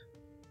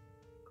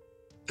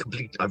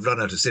 Complete. I've run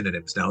out of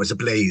synonyms now. It's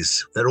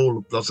ablaze.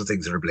 Lots of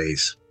things are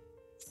ablaze.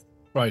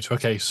 Right,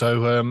 okay,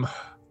 so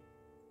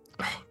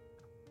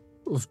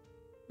I've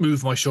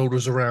moved my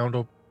shoulders around.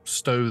 I'll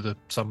stow the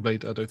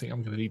sunblade. I don't think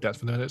I'm going to need that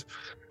for the minute.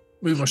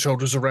 Move my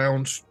shoulders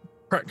around,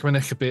 crack my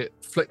neck a bit,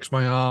 flex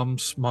my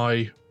arms,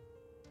 my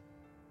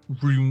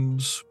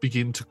runes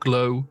begin to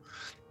glow,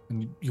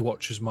 and you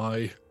watch as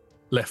my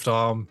left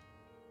arm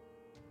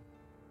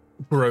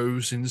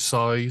grows in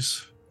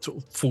size, sort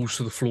of falls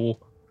to the floor.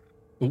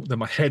 Then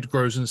my head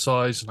grows in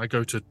size, and I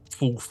go to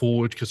fall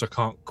forward because I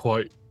can't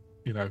quite,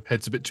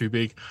 head's a bit too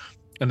big.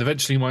 And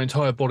eventually my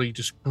entire body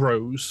just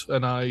grows,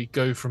 and I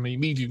go from a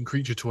medium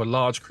creature to a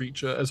large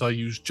creature as I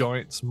use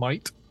Giant's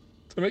Might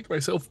to make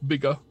myself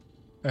bigger.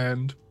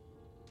 And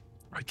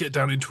I get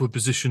down into a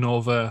position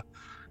of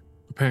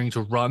preparing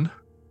to run,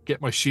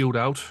 get my shield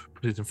out,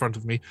 put it in front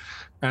of me,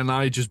 and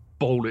I just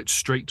bowl it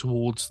straight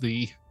towards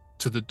the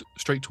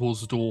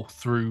door,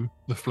 through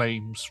the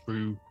flames,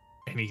 through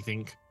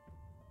anything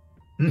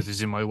that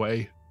is in my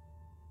way.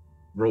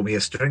 Roll me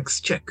a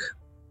strength check.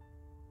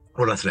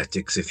 Or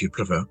athletics, if you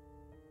prefer.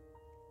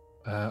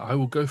 I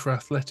will go for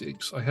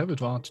athletics. I have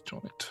advantage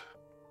on it.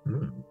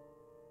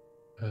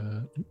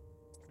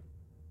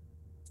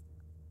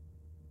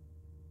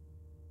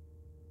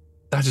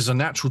 That is a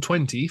natural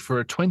 20 for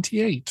a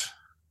 28.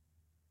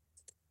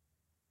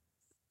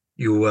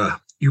 You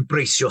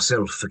brace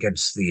yourself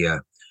against the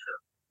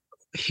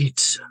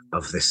heat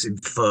of this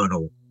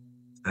inferno,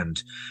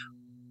 and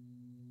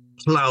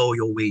plough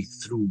your way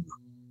through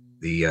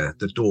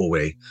the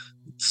doorway,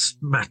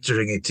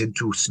 smattering it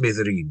into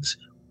smithereens.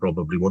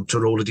 Probably want to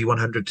roll a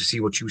d100 to see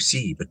what you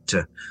see,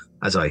 but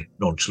as I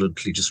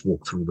nonchalantly just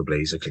walk through the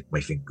blaze, I click my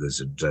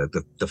fingers and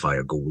the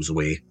fire goes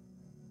away.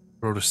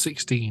 Rolled a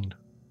 16.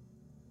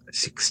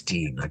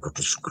 16. I've got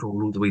to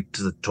scroll all the way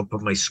to the top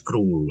of my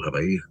scroll, have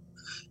I?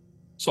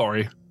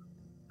 Sorry.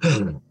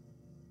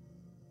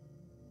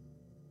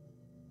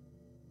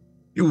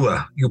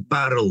 You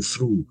barrel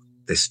through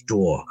this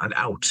door and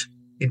out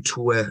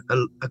into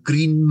a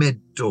green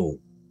meadow,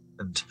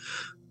 and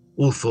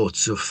all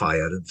thoughts of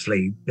fire and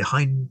flame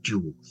behind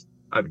you.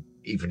 I mean,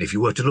 even if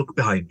you were to look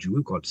behind you,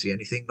 you can't see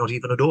anything, not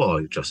even a door.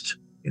 You're just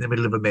in the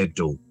middle of a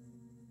meadow.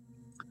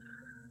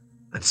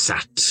 And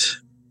sat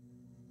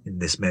in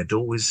this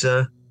meadow is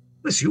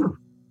you.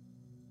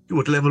 You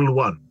at level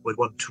 1 would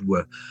want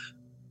to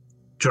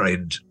try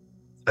and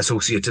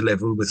associate a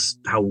level with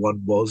how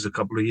one was a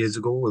couple of years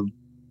ago. Well,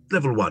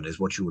 level 1 is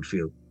what you would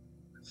feel.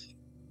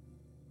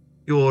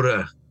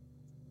 Your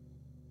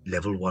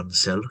level 1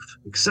 self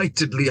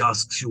excitedly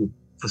asks you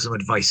for some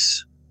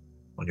advice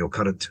on your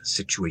current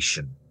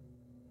situation.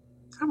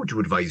 How would you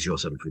advise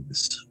yourself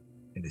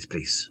in this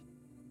place?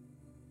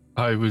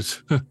 I'm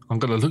going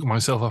to look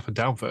myself up and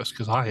down first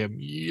because I am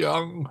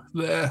young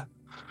there.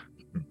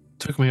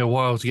 Took me a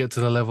while to get to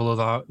the level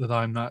that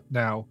I'm at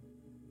now.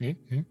 Yeah.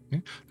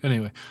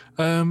 Anyway,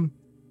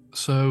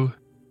 so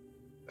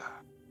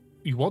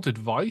you want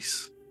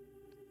advice?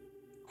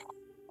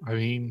 I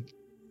mean,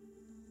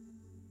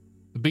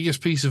 the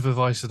biggest piece of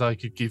advice that I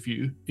could give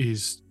you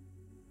is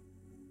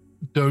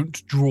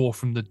don't draw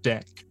from the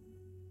deck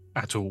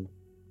at all.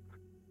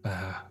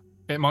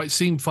 It might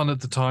seem fun at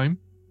the time,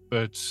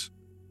 but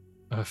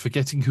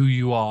forgetting who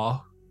you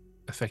are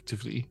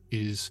effectively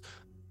is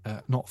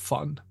not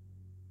fun.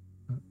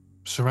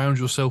 Surround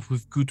yourself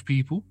with good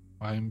people.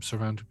 I'm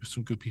surrounded with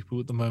some good people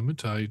at the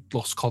moment. I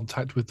lost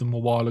contact with them a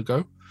while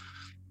ago.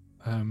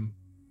 And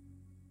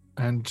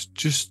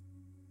just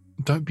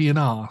don't be an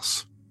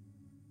arse.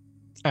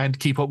 And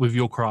keep up with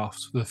your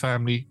craft.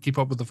 Keep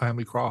up with the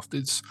family craft.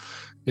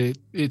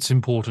 It's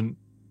important.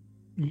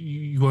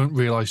 You won't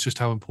realise just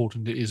how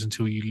important it is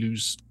until you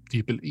lose the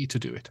ability to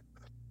do it.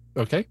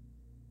 Okay?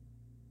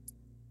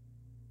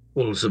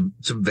 Well, some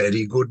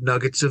very good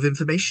nuggets of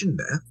information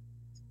there.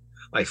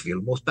 I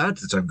feel most bad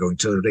that I'm going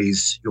to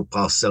erase your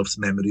past self's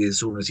memory as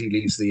soon as he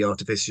leaves the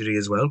artificery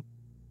as well.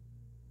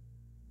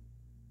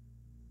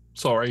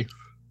 Sorry.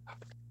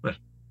 Well,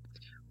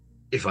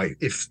 if I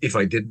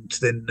didn't,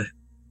 then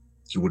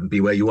you wouldn't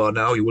be where you are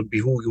now, you wouldn't be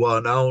who you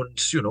are now, and,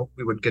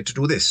 we wouldn't get to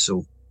do this,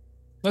 so...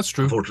 That's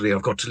true. Unfortunately,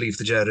 I've got to leave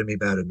the Jeremy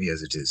Baramy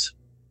as it is.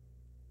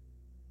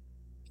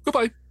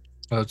 Goodbye.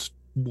 Let's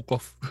walk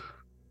off.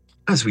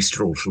 As we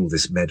stroll through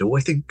this meadow,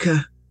 I think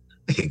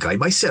I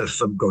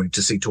myself am going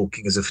to say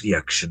talking as a free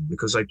action,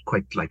 because I'd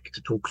quite like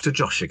to talk to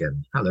Josh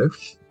again. Hello.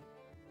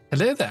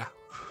 Hello there.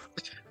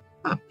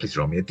 Please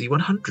roll me a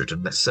D100,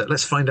 and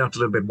let's find out a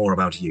little bit more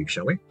about you,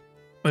 shall we?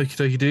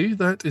 Okie dokie,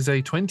 that is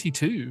a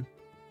 22.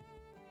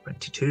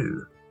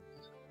 22.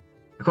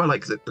 I quite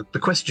like the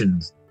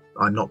questions.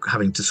 I'm not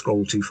having to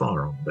scroll too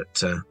far on, but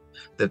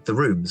the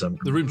rooms.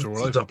 The rooms are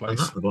all over the place.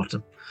 At the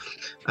bottom.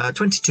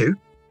 22.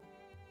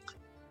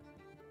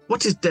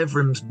 What is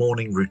Devrim's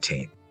morning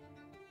routine?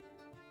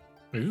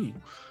 Ooh.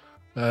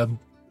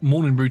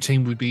 Morning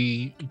routine would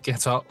be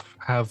get up,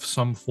 have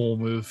some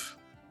form of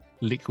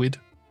liquid.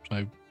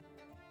 So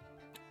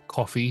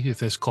coffee, if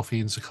there's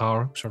coffee in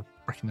Zakara, which I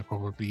reckon there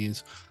probably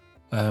is.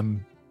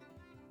 Main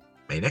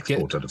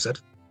export, I'd have said.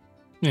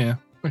 Yeah,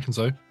 I reckon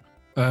so.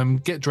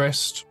 Get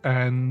dressed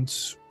and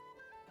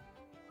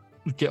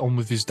get on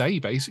with his day,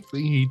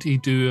 basically.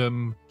 He'd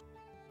do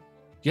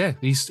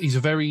he's a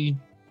very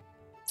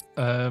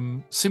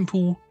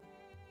simple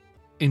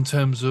in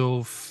terms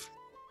of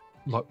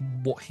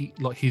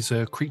his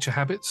creature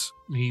habits.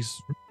 He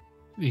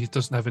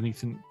doesn't have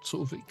anything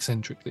sort of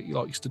eccentric that he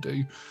likes to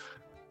do.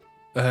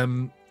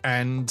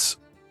 And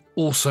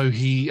also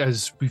he,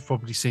 as we've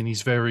probably seen,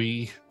 he's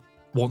very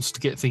wants to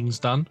get things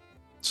done.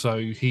 So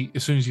he,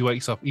 as soon as he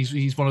wakes up,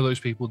 he's one of those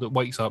people that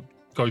wakes up,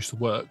 goes to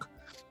work,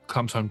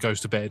 comes home, goes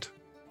to bed,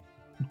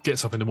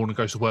 gets up in the morning,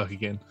 goes to work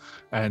again,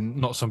 and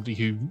not somebody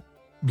who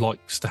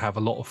likes to have a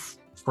lot of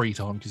free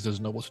time because he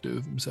doesn't know what to do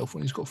with himself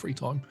when he's got free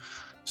time.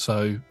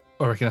 So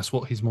I reckon that's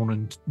what his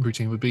morning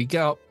routine would be: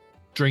 get up,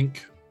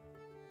 drink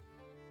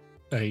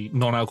a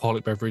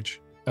non-alcoholic beverage,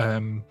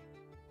 go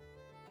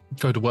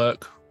to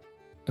work,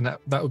 and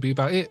that would be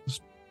about it.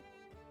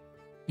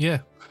 Yeah,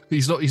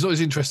 he's not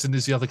as interesting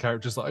as the other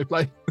characters that I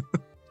play.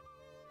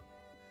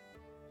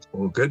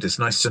 Well, good. It's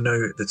nice to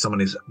know that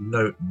someone is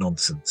no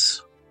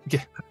nonsense.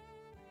 Yeah.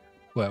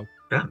 Well,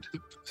 Grand.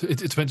 It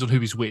depends on who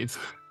he's with.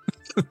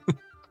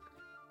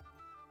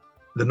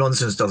 The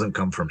nonsense doesn't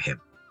come from him.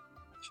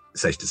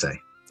 Safe to say.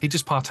 He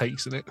just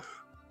partakes in it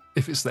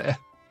if it's there.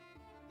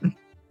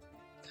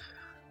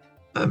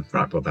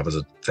 Right. Well, that was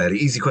a fairly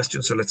easy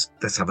question. So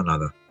let's have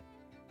another.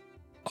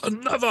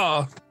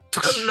 Another.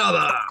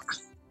 Another.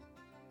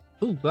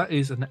 Oh, that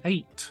is an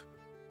 8.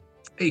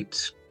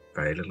 8.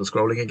 Very little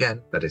scrolling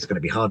again, but it's going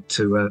to be hard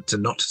to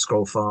not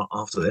scroll far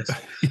after this.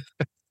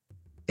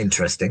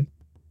 Interesting.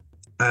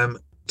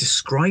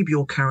 Describe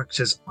your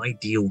character's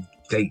ideal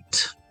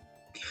date.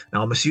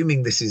 Now, I'm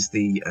assuming this is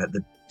the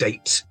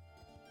date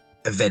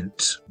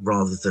event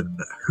rather than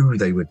who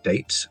they would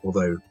date.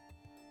 Although,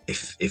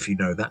 if you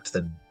know that,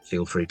 then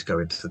feel free to go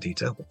into the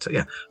detail. But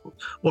yeah,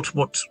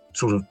 what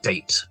sort of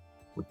date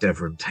would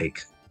Devrim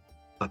take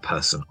a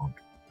person on?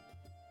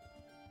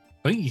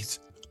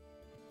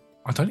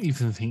 I don't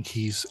even think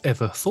he's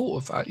ever thought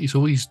of that. He's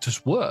always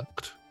just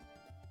worked.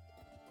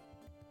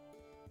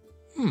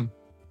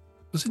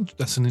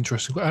 That's an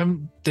interesting. I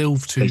haven't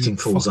delved too. Dating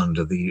falls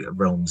under the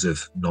realms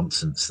of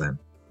nonsense, then.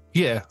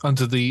 Yeah,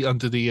 under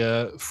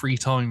the free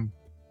time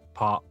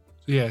part.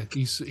 Yeah,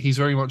 he's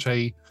very much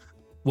a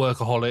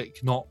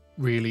workaholic, not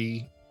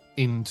really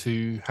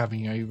into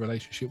having a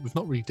relationship. We've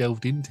not really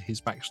delved into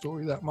his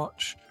backstory that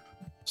much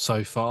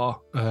so far,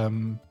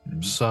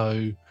 so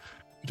we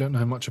don't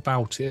know much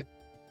about it.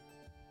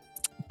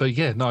 But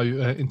yeah, no.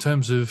 In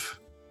terms of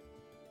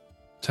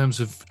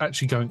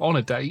actually going on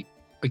a date,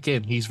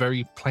 again, he's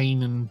very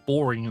plain and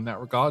boring in that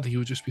regard. He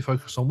would just be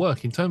focused on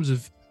work. In terms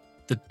of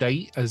the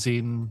date, as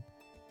in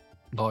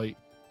like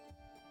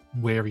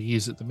where he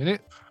is at the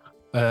minute,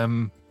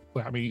 well,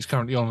 I mean, he's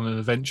currently on an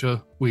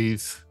adventure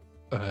with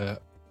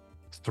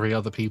 3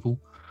 other people.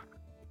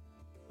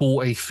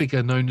 Or a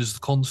figure known as the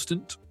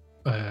Constant,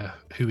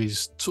 who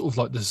is sort of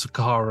like the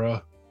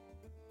Zakara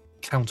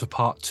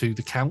counterpart to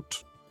the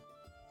Count.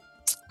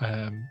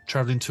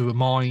 Traveling to a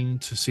mine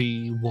to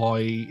see why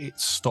it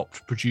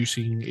stopped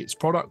producing its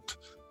product.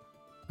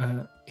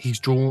 He's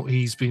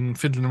been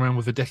fiddling around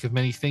with a deck of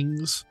many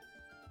things,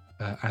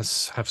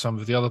 as have some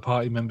of the other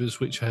party members,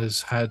 which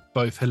has had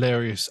both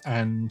hilarious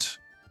and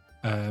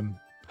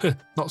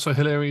not so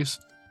hilarious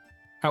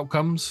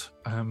outcomes.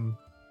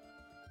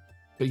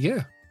 But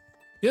yeah,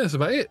 that's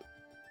about it.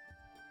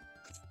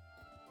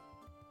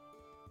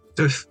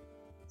 So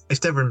if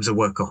Devrim's a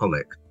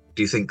workaholic,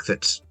 do you think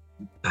that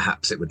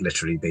perhaps it would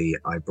literally be,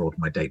 I brought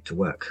my date to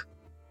work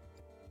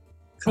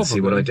and see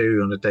what I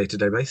do on a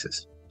day-to-day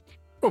basis?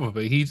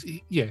 Probably.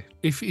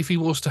 If he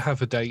was to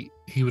have a date,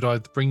 he would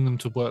either bring them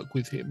to work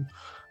with him,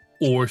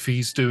 or if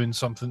he's doing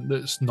something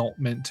that's not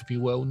meant to be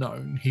well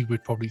known, he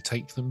would probably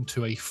take them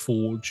to a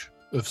forge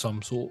of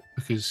some sort,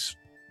 because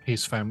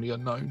his family are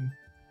known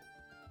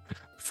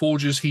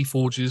forgers. He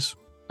forges.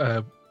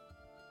 That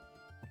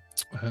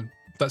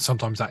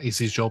sometimes that is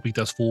his job. He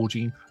does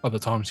forging. Other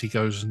times he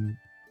goes and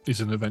is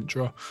an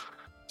adventurer.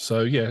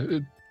 So yeah,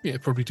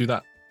 probably do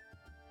that.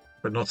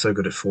 But not so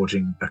good at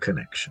forging a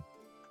connection.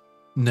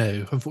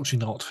 No,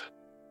 unfortunately not.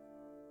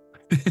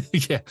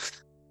 Yeah.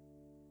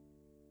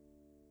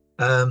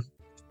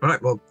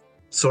 Right. Well,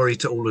 sorry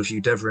to all of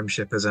you Devrim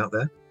shippers out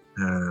there.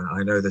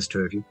 I know there's 2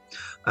 of you.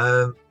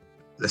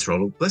 Let's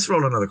roll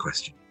another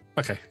question.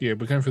 Okay. Yeah,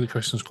 we're going through the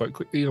questions quite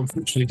quickly.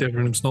 Unfortunately,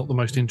 Devrim's not the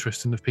most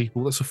interesting of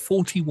people. That's a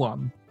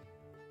 41.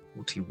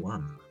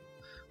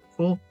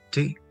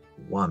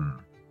 41.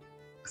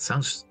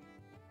 Sounds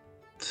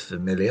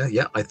familiar.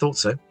 Yeah, I thought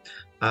so.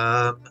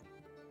 I'm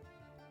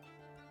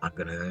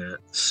going to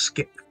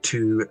skip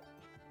to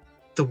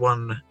the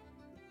one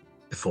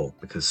before,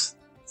 because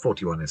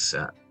 41 is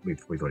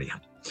we've already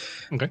had.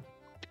 Okay.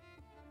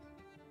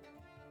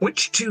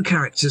 Which 2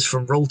 characters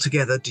from Roll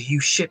Together do you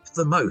ship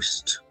the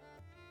most?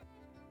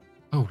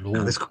 Oh Lord.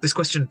 Now, this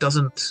question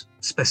doesn't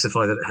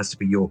specify that it has to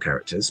be your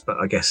characters, but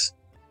I guess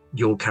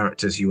your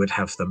characters you would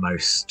have the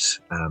most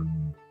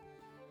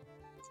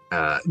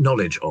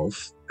knowledge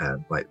of,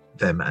 like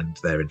them and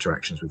their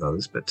interactions with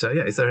others. But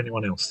yeah, is there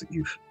anyone else that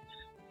you've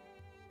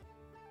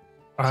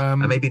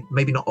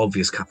maybe not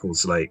obvious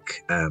couples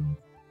like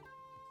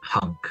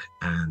Hunk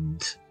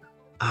and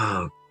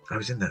I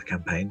was in that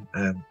campaign.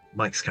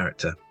 Mike's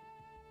character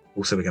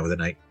also began with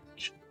an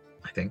H,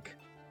 I think.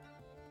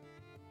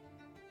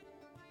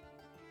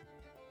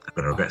 I'm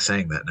going to regret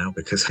saying that now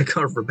because I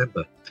can't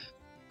remember.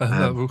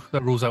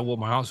 That rules out what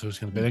my answer was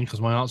going to be then,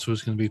 because my answer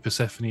was going to be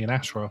Persephone and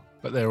Ashra,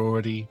 but they're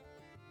already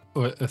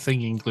a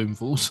thing in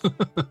Gloomfalls.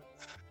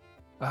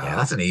 Yeah,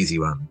 that's an easy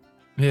one.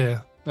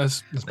 Yeah,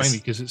 that's mainly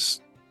because it's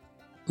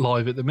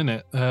live at the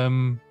minute.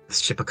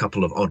 Let's ship a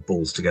couple of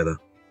oddballs together.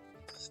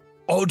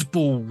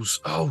 Oddballs.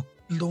 Oh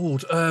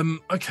Lord.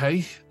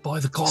 Okay. By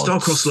the gods.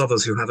 Star-crossed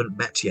lovers who haven't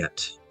met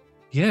yet.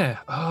 Yeah.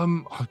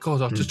 Oh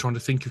God. I'm just trying to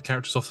think of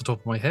characters off the top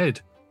of my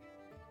head.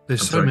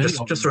 There's so many.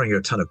 Just throwing you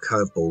a ton of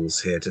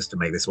curveballs here just to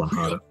make this one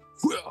harder.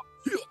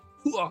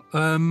 But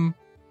I'm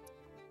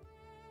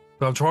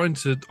trying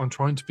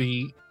to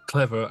be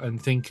clever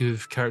and think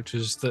of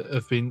characters that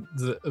have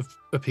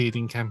appeared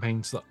in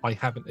campaigns that I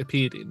haven't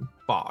appeared in,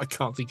 but I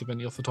can't think of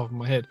any off the top of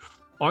my head.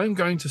 I'm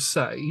going to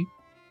say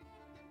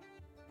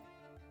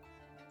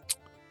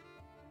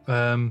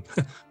I'm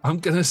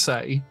going to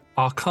say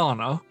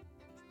Arcana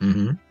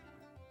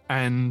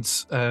and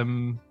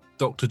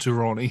Dr.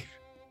 Durrani.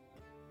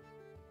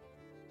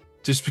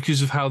 Just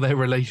because of how their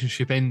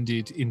relationship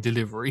ended in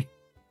Delivery.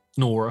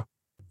 Nora.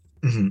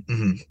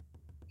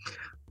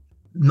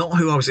 Not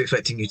who I was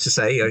expecting you to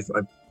say. I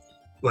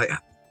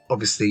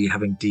obviously,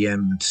 having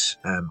DM'd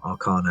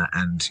Arcana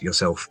and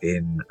yourself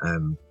in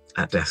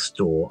at Death's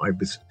Door, I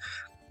was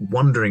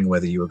wondering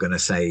whether you were going to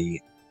say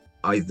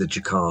either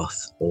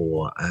Jakarth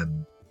or I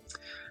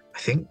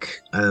think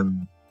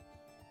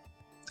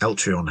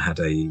Eltrion had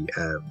a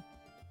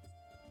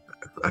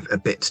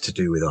bit to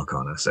do with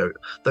Arcana. So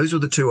those were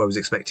the two I was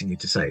expecting you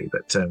to say.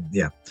 But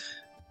yeah,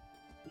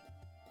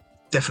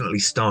 definitely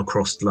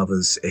star-crossed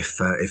lovers if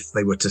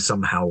they were to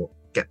somehow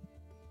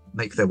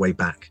make their way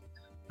back.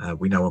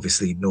 We know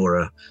obviously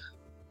Nora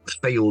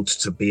failed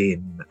to be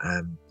in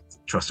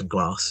Trust and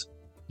Glass.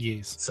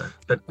 Yes. So,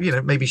 but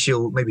maybe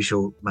she'll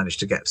manage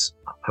to get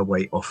her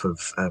way off of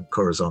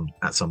Corazon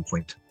at some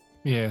point.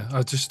 Yeah,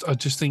 I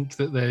just think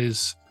that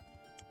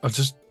I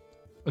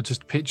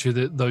just picture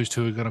that those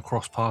two are going to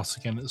cross paths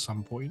again at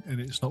some point,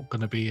 and it's not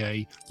going to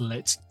be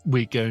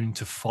we're going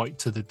to fight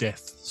to the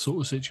death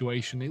sort of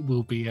situation. It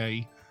will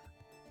be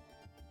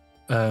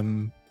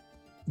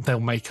they'll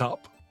make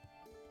up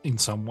in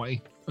some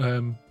way.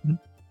 So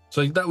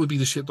that would be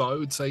the ship that I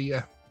would say,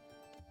 yeah.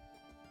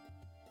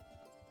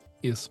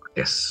 Yes,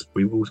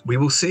 we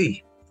will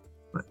see.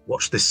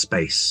 Watch this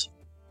space.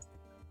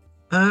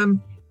 I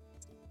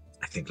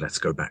think let's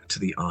go back to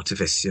the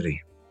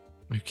artificery.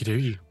 Okie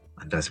dokie.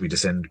 And as we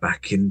descend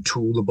back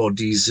into the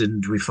bodies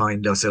and we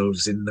find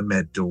ourselves in the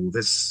meadow,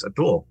 there's a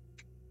door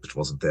that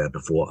wasn't there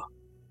before.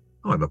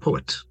 Oh, I'm a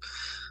poet.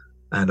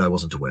 And I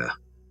wasn't aware.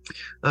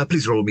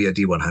 Please roll me a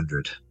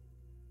D100.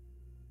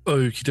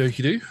 Okie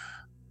dokie do.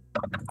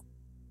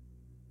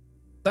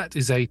 That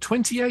is a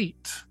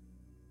 28.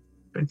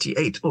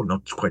 28. Oh,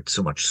 not quite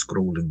so much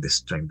scrolling this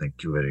time.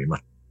 Thank you very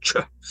much.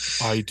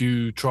 I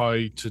do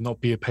try to not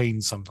be a pain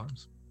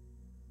sometimes.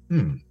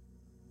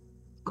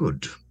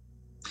 Good.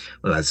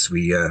 Well, as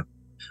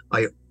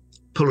I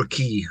pull a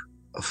key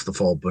off the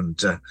fob, and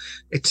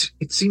it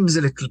seems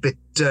a little bit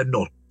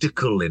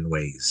nautical in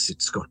ways.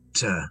 It's got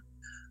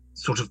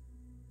sort of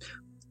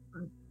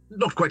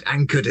not quite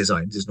anchor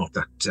designs. It's not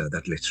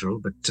that literal,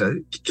 but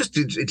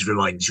it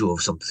reminds you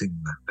of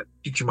something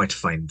that you might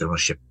find on a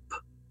ship.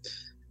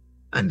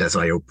 And as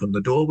I open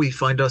the door, we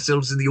find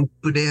ourselves in the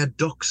open-air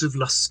docks of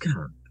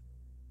Luskan.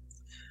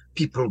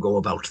 People go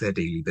about their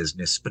daily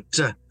business, but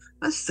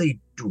as they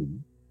do,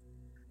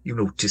 you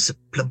notice a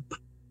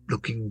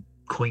plump-looking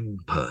coin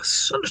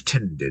purse,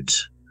 unattended,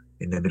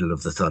 in the middle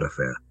of the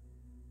thoroughfare.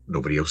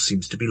 Nobody else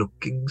seems to be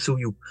looking, so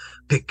you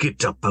pick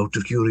it up out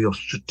of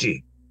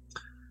curiosity.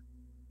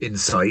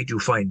 Inside, you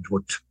find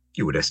what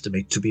you would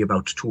estimate to be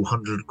about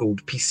 200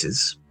 gold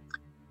pieces,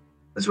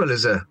 as well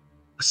as a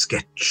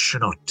sketch,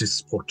 an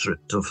artist's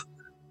portrait of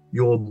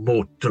your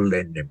mortal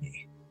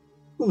enemy.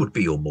 Who would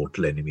be your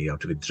mortal enemy,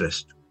 out of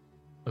interest?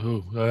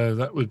 Oh,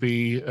 that would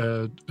be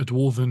a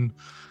dwarven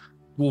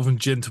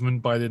gentleman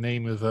by the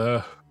name of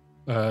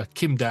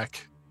Kimdak.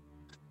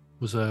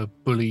 Was a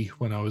bully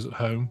when I was at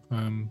home.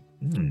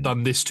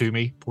 Done this to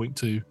me, point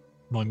to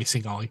my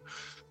missing eye.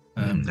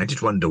 I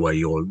did wonder why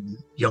your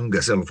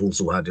younger self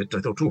also had it.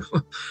 I thought,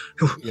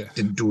 yeah.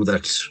 Didn't do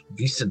that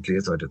recently,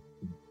 as I'd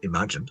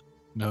imagined.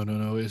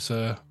 No. It's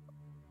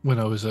when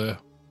I was a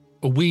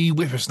wee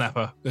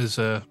whippersnapper, as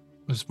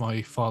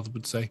my father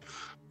would say.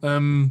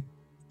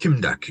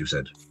 Kimdak, you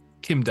said?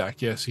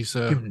 Kimdak, yes. He's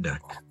a Kimdak.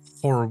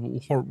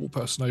 horrible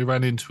person. I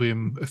ran into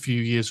him a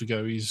few years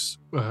ago. He's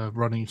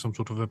running some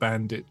sort of a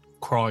bandit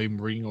crime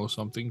ring or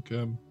something.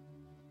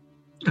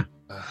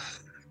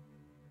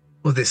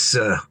 Well, this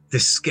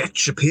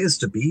sketch appears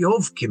to be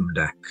of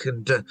Kimdak,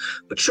 and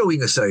but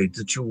showing a side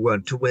that you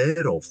weren't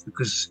aware of,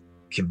 because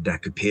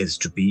Kimdak appears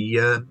to be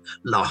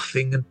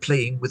laughing and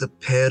playing with a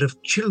pair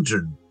of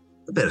children,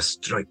 a very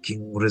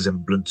striking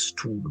resemblance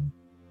to them.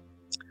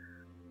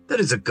 There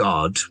is a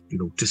guard, you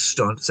notice,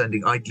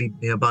 standing idly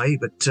nearby,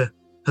 but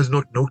has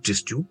not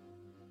noticed you.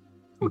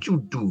 What do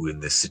you do in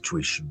this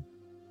situation?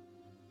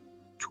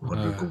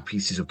 200 gold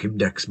pieces of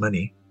Kimdak's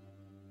money.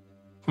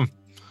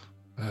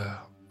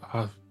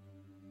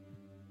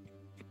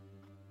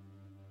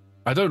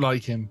 I don't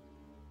like him.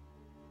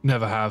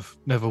 Never have,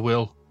 never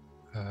will.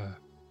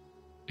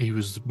 He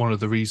was one of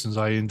the reasons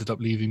I ended up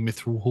leaving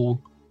Mithril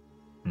Hall.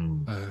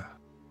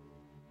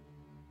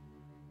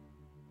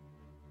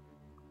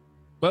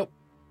 Well,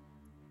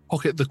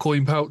 pocket the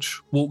coin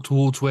pouch, walk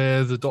towards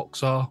where the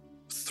docks are,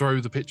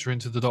 throw the picture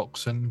into the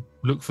docks, and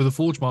look for the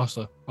Forge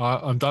Master.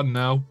 I'm done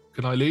now.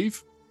 Can I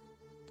leave?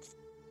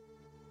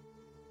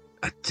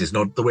 That is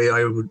not the way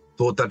I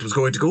thought that was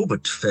going to go,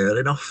 but fair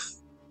enough.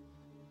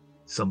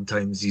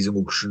 Sometimes these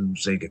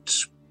emotions, they get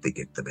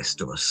the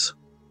best of us.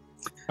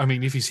 I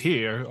mean, if he's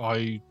here,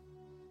 I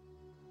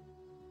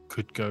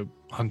could go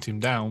hunt him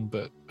down,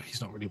 but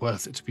he's not really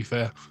worth it, to be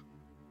fair.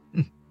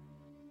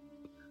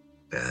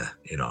 Fair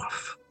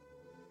enough.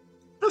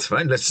 That's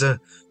fine. Let's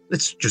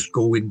just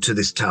go into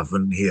this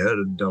tavern here,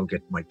 and I'll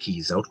get my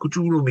keys out. Could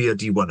you roll me a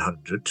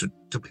D100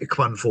 to pick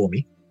one for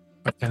me?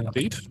 I can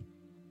indeed.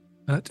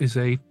 That is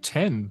a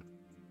 10.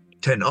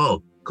 10.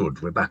 Oh, good.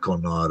 We're back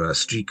on our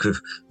streak of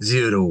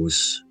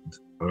zeros,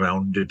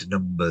 rounded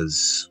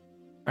numbers.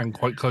 And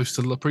quite close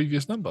to the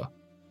previous number.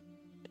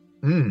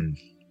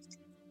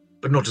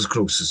 but not as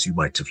close as you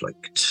might have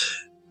liked.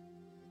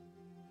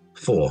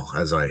 For,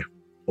 as I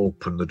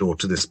open the door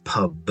to this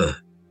pub,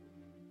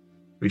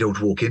 we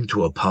don't walk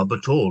into a pub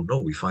at all. No,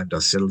 we find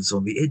ourselves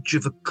on the edge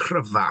of a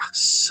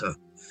crevasse.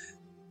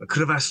 A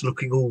crevasse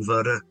looking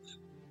over a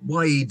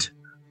wide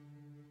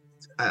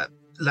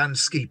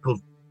landscape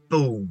of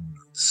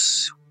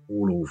bones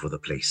all over the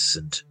place.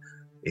 And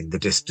in the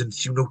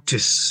distance, you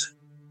notice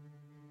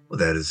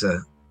there's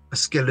a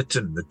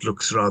skeleton that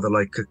looks rather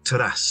like a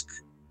Tarrasque,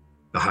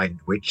 behind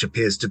which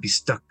appears to be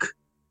stuck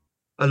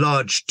a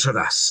large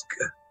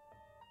Tarrasque.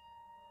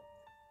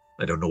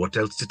 I don't know what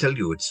else to tell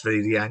you. It's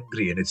very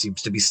angry and it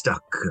seems to be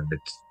stuck and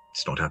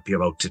it's not happy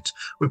about it.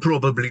 We're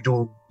probably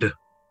doomed.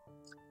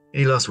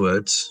 Any last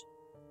words?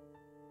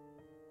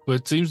 Well,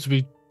 it seems to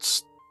be...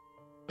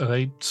 Are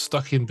they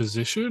stuck in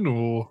position,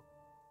 or...?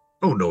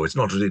 Oh, no, it's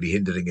not really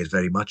hindering it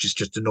very much. It's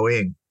just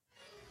annoying.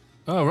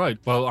 Oh, right.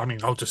 Well, I mean,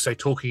 I'll just say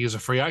talking is a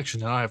free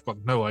action, and I have got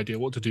no idea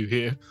what to do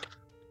here.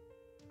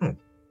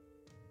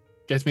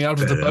 Get me out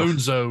of the bone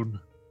zone.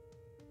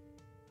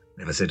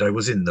 Never said I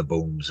was in the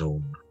bone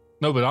zone.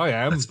 No, but I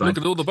am. Look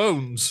at all the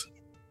bones.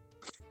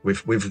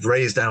 We've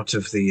raised out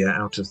of the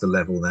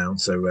level now,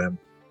 so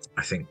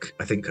I think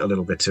a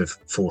little bit of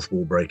fourth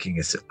wall breaking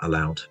is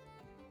allowed.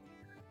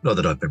 Not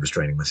that I've been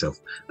restraining myself.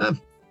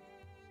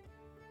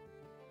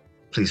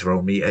 Please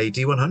roll me a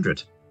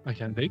D100. I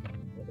can be.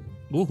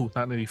 Ooh,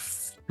 that nearly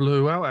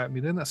flew out at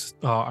me then.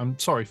 I'm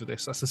sorry for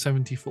this. That's a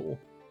 74.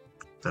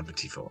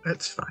 74.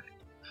 It's fine.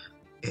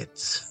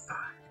 It's fine.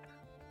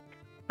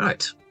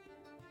 Right.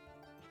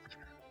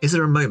 Is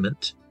there a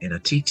moment in a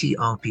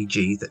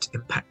TTRPG that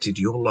impacted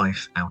your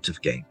life out of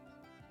game?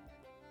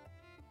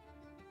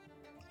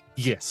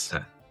 Yes.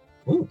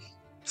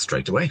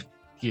 Straight away.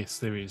 Yes,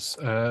 there is.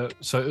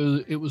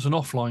 So it was an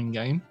offline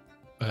game,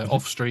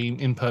 off-stream,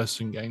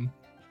 in-person game.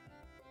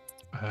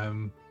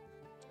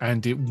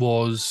 And it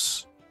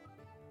was...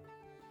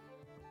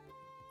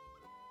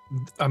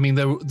 I mean,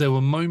 there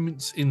were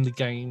moments in the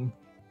game...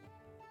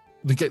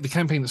 The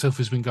campaign itself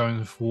has been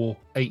going for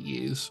 8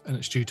 years, and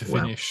it's due to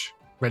finish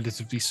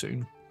relatively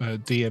soon.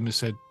 DM has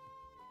said,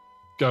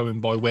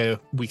 going by where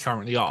we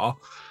currently are,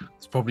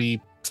 there's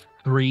probably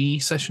 3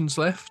 sessions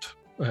left.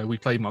 We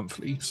play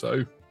monthly,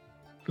 so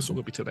it's not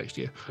going to be till next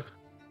year.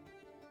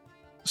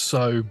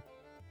 So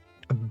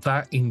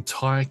that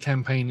entire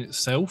campaign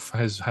itself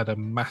has had a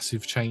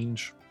massive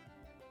change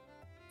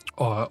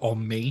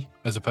on me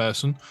as a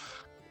person,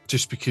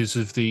 just because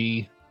of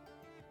the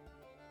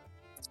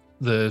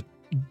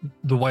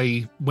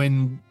way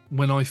when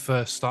I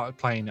first started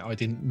playing it, I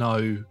didn't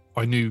know.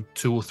 I knew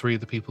 2 or 3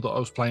 of the people that I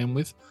was playing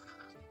with.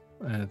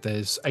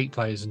 There's 8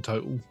 players in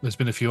total. There's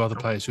been a few other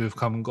players who have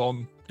come and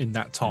gone in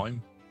that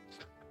time,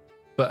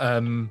 but I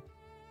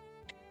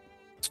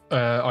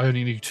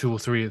only knew 2 or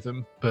 3 of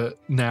them. But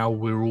now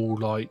we're all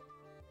like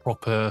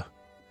proper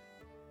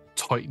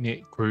tight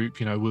knit group.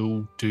 You know,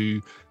 we'll do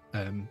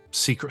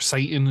Secret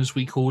Satan, as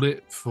we called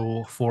it,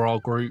 for our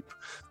group.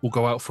 We'll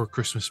go out for a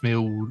Christmas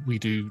meal. We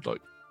do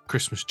like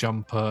Christmas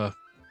jumper,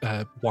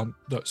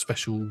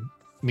 special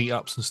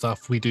meetups and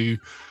stuff. We do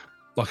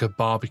like a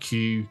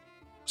barbecue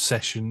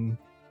session.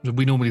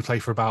 We normally play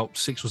for about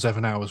 6 or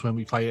 7 hours when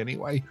we play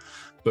anyway,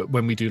 but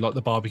when we do like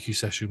the barbecue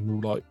session,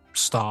 we'll like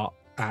start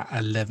at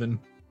 11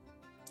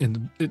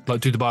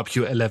 do the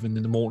barbecue at 11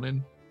 in the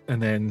morning,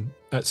 and then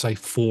at say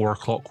 4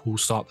 o'clock we'll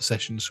start the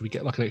session, so we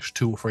get like an extra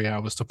 2 or 3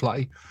 hours to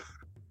play.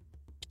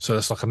 So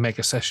that's like a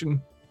mega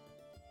session.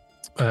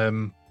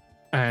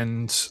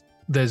 And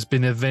there's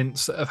been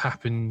events that have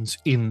happened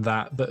in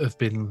that have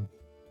been,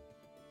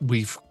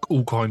 we've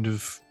all kind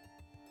of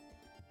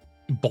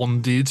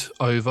bonded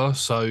over.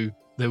 So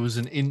there was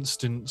an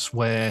instance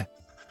where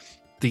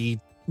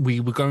we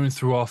were going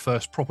through our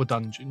first proper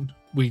dungeon.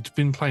 We'd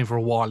been playing for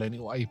a while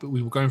anyway, but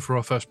we were going through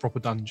our first proper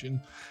dungeon,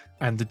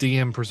 and the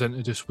DM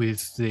presented us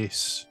with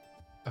this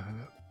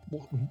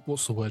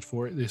what's the word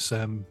for it, this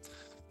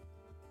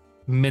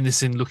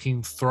menacing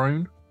looking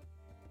throne.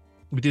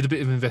 We did a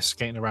bit of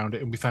investigating around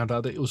it, and we found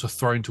out that it was a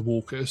throne to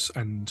Orcus,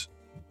 and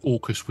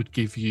Orcus would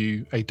give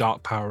you a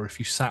dark power if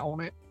you sat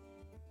on it.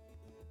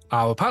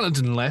 Our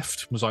paladin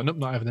left, was like, nope,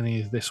 not having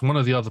any of this. And one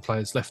of the other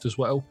players left as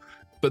well.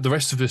 But the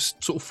rest of us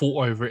sort of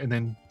fought over it and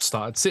then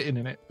started sitting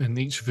in it. And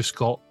each of us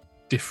got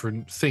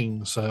different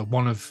things.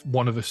 One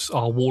of us,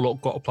 our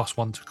warlock, got a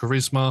 +1 to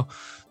charisma.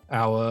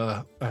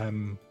 Our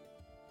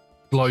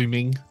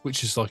gloaming,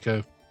 which is like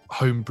a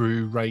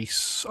homebrew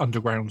race,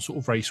 underground sort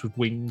of race with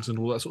wings and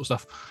all that sort of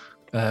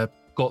stuff,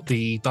 got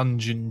the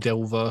dungeon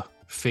delver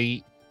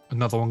feat.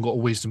 Another one got a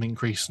wisdom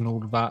increase and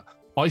all of that.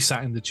 I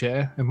sat in the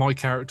chair, and my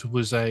character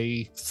was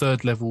a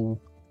 3rd level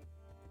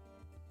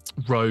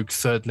rogue,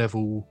 3rd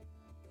level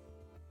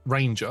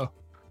ranger,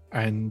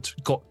 and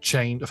got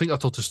changed. I think I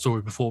told the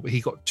story before, but he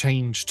got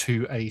changed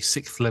to a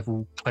 6th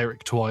level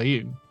cleric to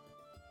Ioun.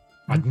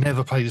 I'd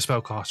never played a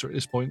spellcaster at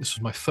this point. This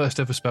was my first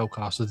ever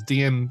spellcaster.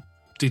 The DM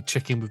did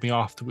check in with me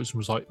afterwards and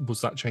was like, was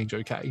that change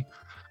okay? And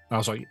I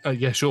was like,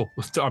 yeah, sure.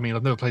 I mean,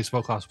 I've never played a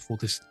spellcaster before.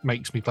 This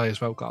makes me play a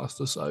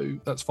spellcaster, so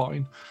that's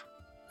fine.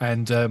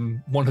 And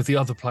one of the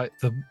other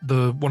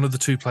one of the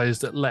two players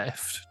that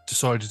left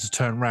decided to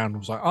turn around and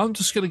was like, "I'm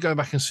just going to go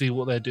back and see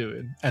what they're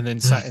doing," and then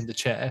sat in the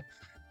chair.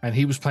 And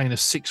he was playing a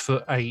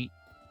 6'8"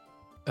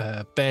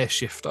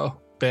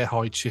 bear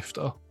hide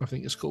shifter, I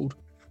think it's called.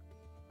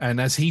 And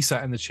as he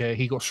sat in the chair,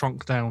 he got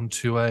shrunk down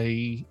to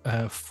a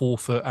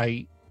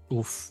 4'8"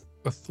 or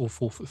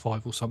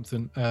 4'5" or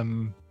something.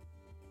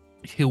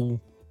 Hill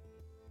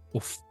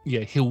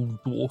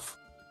dwarf.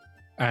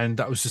 And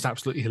that was just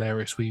absolutely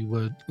hilarious. We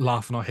were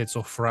laughing our heads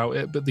off throughout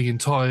it. But the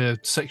entire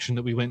section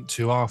that we went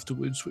to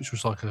afterwards, which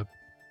was like a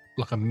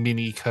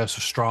mini Curse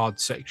of Strahd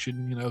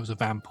section, it was a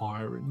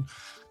vampire and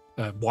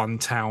one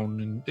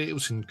town, and it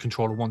was in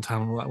control of one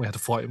town and all that. We had to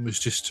fight, and was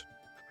just,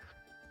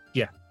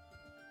 yeah.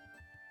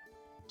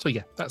 So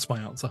yeah, that's my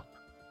answer.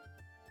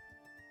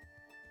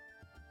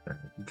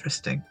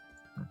 Interesting.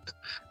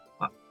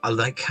 I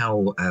like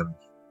how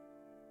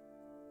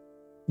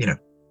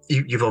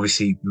you've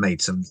obviously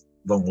made some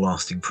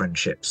long-lasting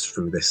friendships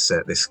through this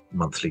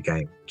monthly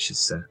game, which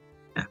is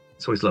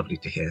it's always lovely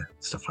to hear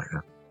stuff like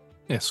that.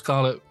 Yeah,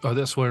 Scarlett.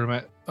 That's where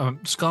I met.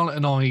 Scarlett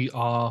and I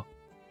are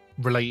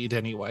related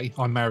anyway.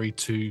 I'm married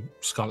to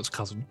Scarlett's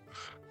cousin,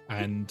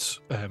 and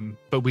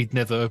but we'd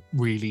never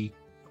really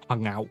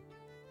hung out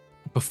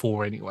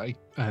before anyway.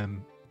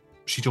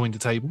 She joined the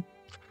table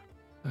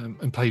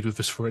and played with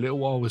us for a little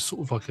while. Was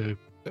sort of like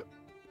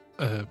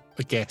a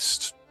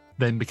guest,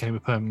 then became a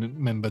permanent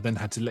member, then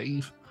had to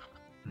leave.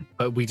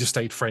 But we just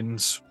stayed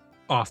friends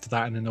after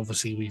that, and then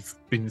obviously we've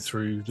been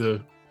through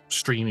the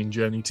streaming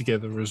journey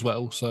together as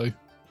well. So,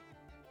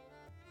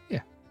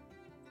 yeah,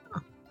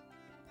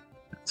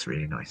 that's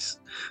really nice.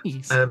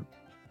 Yes. And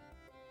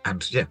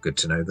yeah, good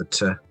to know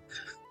that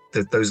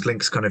those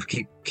links kind of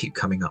keep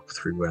coming up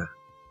through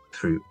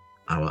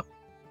our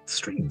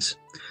streams.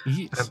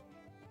 Yes.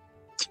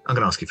 I'm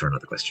going to ask you for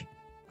another question.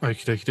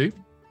 Okie dokie do.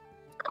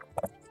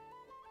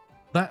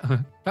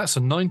 That's a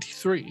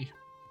 93.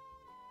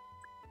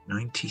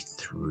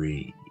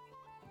 93.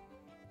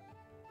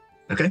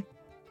 Okay.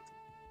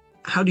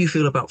 How do you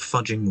feel about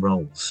fudging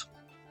rolls?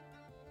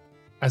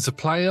 As a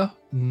player,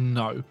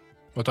 no.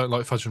 I don't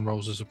like fudging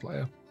rolls as a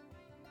player.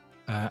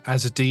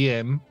 As a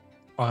DM,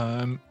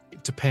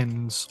 it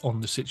depends on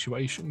the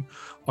situation.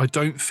 I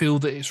don't feel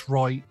that it's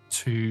right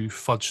to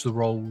fudge the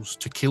rolls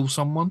to kill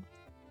someone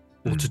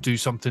or to do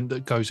something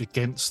that goes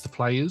against the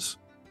players.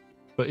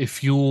 But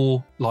if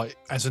you're like,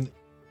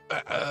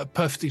 a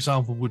perfect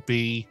example would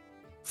be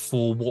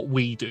for what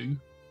we do.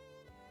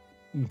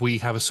 We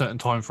have a certain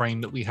time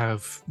frame that we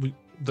have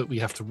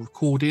to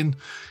record in.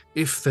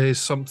 If there's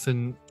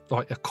something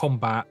like a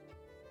combat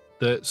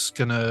that's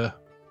gonna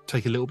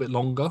take a little bit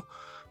longer,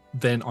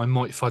 then I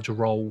might fudge a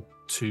roll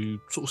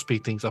to sort of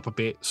speed things up a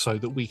bit so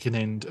that we can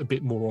end a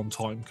bit more on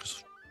time,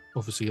 because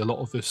obviously a lot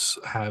of us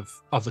have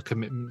other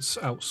commitments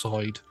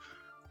outside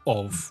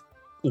of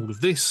all of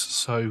this,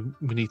 so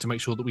we need to make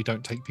sure that we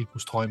don't take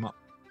people's time up.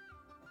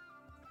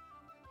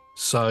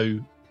 So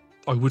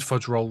I would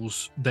fudge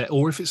rolls there,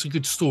 or if it's a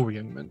good story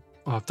element.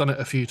 I've done it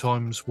a few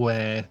times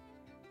where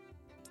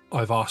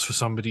I've asked for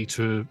somebody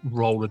to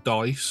roll a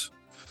dice,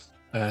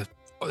 a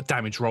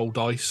damage roll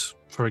dice,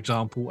 for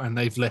example, and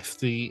they've left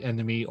the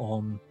enemy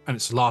on, and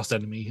it's the last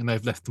enemy, and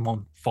they've left them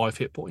on 5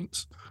 hit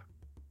points.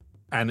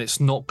 And it's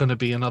not going to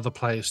be another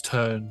player's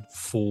turn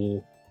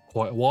for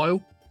quite a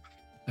while.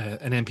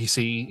 An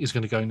NPC is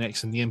going to go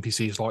next, and the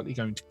NPC is likely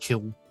going to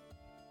kill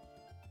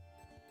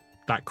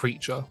that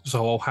creature,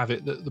 so I'll have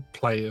it that the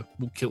player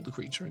will kill the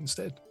creature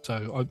instead.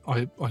 So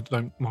I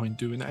don't mind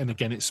doing that, and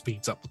again, it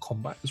speeds up the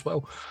combat as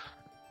well.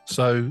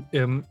 So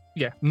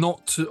yeah,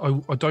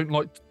 I don't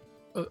like.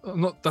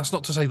 That's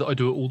not to say that I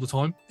do it all the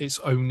time. It's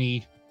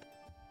only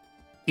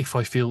if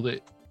I feel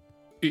that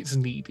it's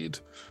needed,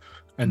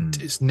 and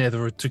it's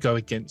never to go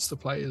against the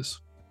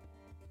players.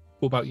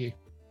 What about you?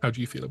 How do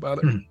you feel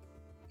about it?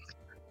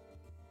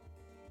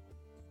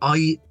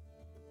 I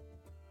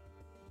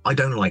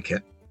don't like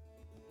it.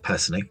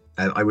 Personally,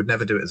 I would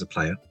never do it as a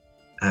player.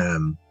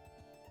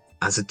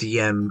 As a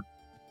DM,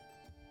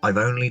 I've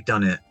only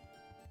done it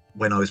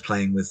when I was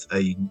playing with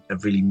a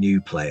really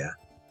new player.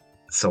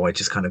 So I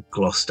just kind of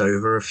glossed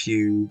over a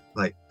few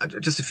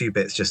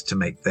bits just to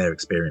make their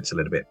experience a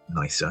little bit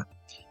nicer.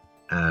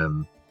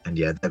 And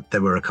yeah,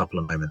 there were a couple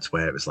of moments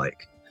where it was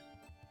like,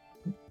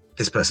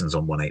 this person's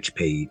on 1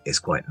 HP. It's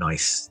quite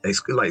nice. It's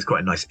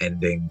quite a nice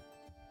ending.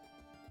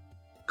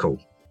 Cool.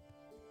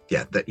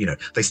 Yeah,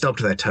 they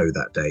stubbed their toe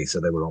that day, so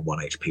they were on 1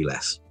 HP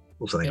less,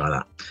 or something like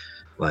that.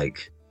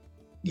 Like,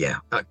 yeah,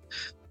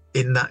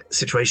 in that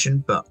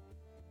situation. But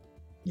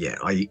yeah,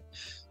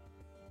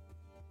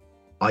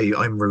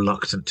 I'm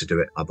reluctant to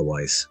do it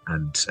otherwise,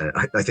 and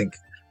I think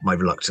my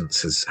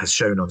reluctance has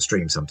shown on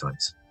stream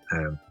sometimes.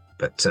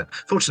 But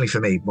fortunately for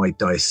me, my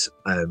dice,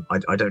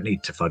 I don't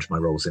need to fudge my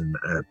rolls in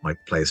my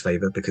player's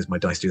favor, because my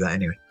dice do that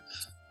anyway.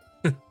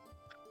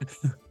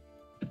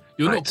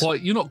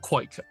 You're not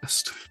quite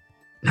cursed.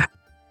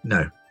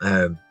 No.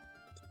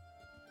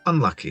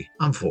 Unlucky.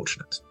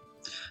 Unfortunate.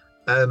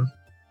 I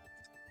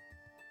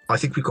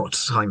think we've got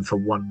time for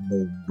one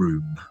more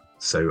room.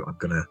 So I'm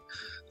going to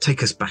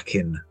take us back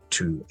in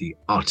to the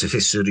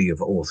artificery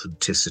of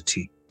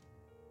authenticity.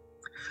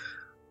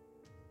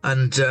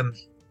 And,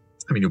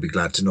 you'll be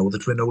glad to know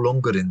that we're no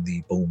longer in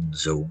the bone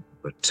zone,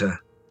 but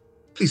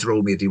please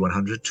roll me a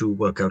D100 to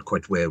work out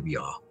quite where we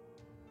are.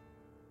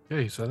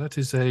 Okay, so that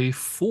is a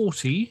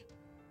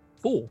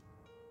 44.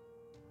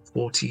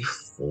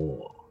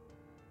 44.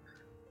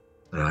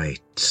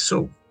 Right,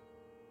 so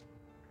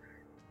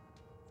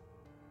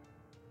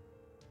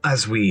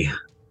as we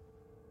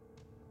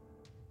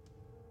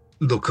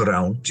look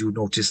around, you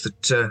notice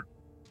that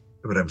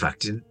but in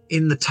fact,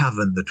 in the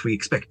tavern that we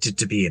expected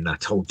to be in,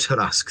 that whole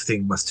Tarask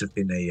thing must have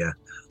been a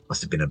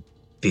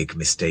big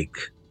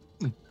mistake.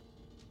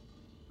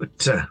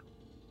 But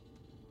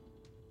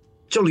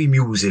jolly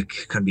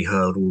music can be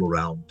heard all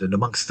around, and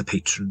amongst the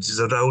patrons is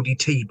a rowdy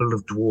table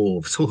of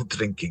dwarves, all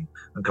drinking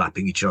and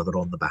clapping each other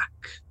on the back.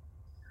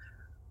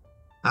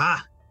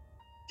 Ah,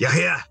 you're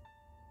here.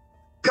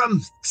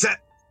 Come,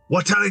 set.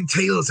 What telling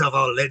tales of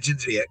our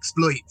legendary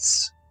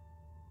exploits?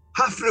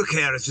 Hafruk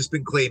here has just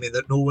been claiming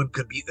that no one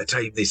can beat the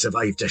time they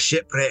survived a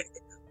shipwreck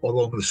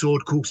along the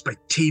Sword Coast by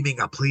taming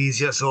a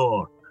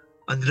plesiosaur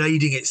and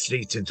riding it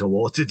straight into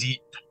Waterdeep.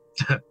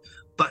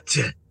 But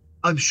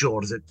I'm sure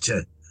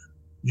that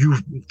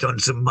you've done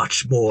some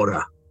much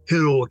more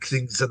heroic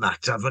things than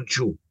that, haven't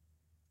you?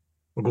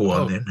 Well, go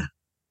on then.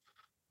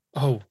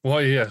 Oh,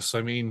 why, yes.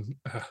 I mean,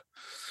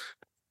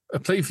 a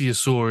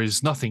plesiosaur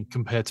is nothing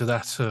compared to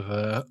that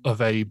of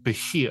a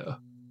behir.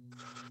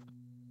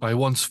 I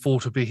once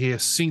fought a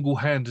behir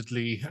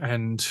single-handedly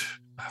and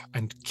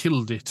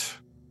killed it.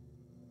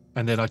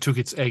 And then I took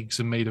its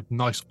eggs and made a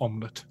nice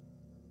omelette.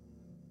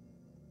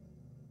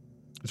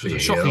 It was a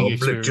shocking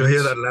experience. Do you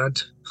hear that, lad?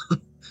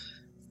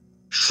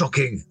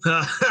 Shocking.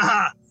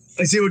 I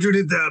see what you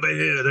did there,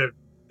 behir.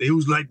 They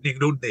use lightning,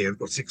 don't they? They've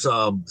got 6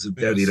 arms and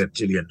very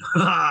reptilian.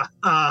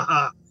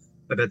 I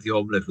bet the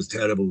omelette was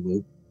terrible,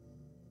 though.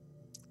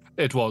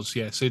 It was,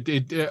 yes. I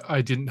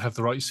didn't have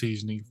the right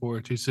seasoning for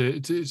it.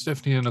 It's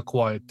definitely an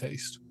acquired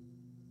taste.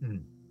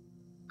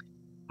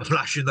 A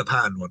flash in the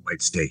pan, one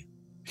might say.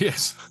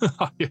 Yes,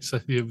 yes,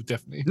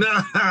 definitely.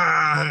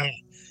 And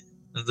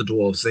the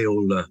dwarves,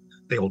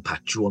 they all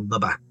pat you on the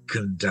back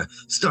and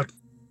start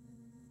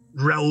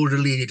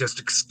rowdily just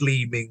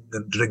exclaiming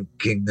and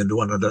drinking, and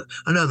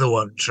another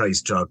one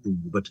tries to outdo,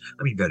 but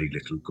very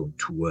little going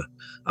to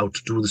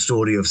outdo the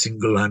story of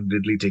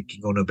single-handedly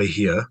taking on a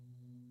behir.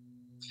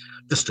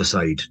 Just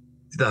aside,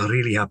 did that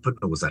really happen,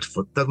 or was that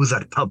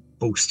pub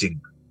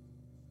boasting?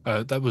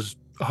 That was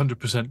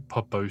 100%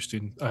 pub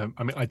boasting.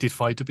 I did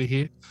fight a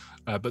behir,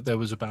 but there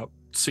was about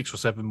 6 or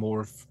 7 more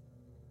of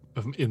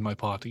in my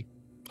party.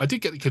 I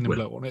did get the killing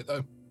blow on it,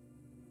 though.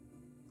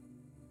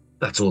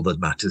 That's all that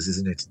matters,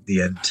 isn't it, in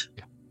the end?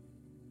 Yeah.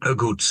 A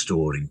good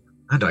story,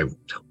 and I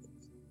won't help.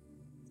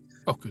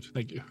 Oh, good,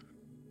 thank you.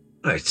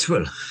 Right,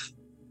 well,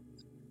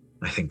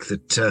 I think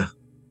that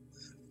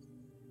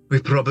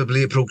we're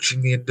probably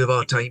approaching the end of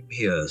our time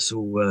here,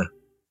 so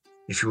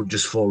if you'll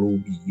just follow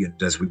me,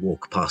 and as we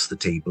walk past the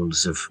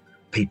tables of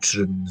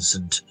patrons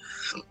and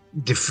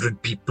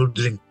different people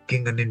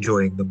drinking and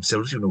enjoying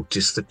themselves, you'll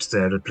notice that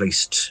they're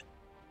placed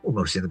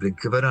almost in the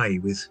blink of an eye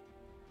with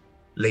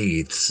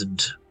lathes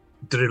and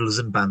drills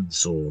and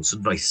bandsaws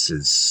and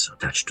vices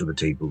attached to the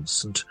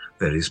tables and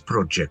various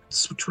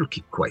projects which we'll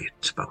keep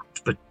quiet about.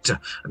 But,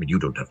 you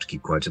don't have to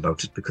keep quiet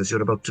about it because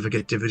you're about to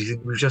forget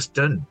everything we've just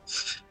done.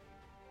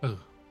 Oh.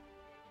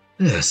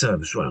 Yes,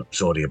 I'm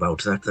sorry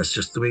about that. That's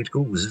just the way it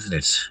goes, isn't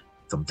it?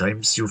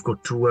 Sometimes you've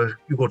got to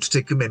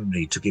take a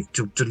memory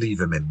to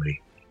leave a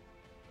memory.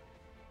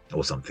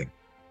 Or something.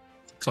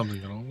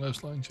 Something along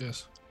those lines,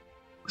 yes.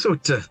 So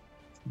it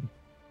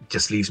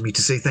just leaves me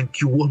to say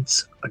thank you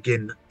once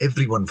again,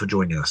 everyone, for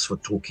joining us for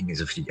Talking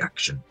is a Free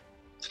Action.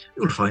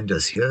 You'll find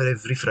us here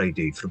every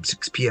Friday from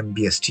 6 p.m.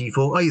 BST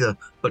for either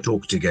A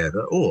Talk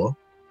Together or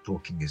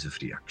Talking is a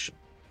Free Action.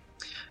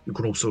 You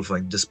can also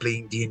find us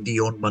playing D&D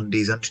on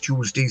Mondays and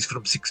Tuesdays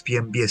from 6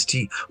 p.m.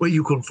 BST, where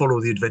you can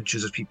follow the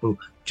adventures of people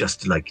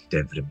just like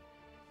Devrim.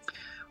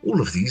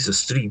 All of these are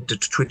streamed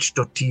at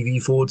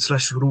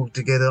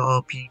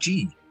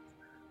twitch.tv/RollTogetherRPG.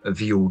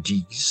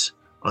 VODs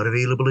are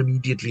available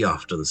immediately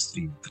after the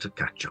stream to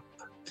catch up.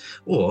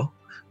 Or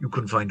you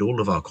can find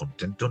all of our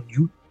content on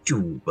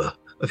YouTube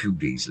a few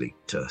days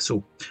later,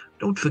 so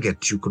don't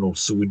forget you can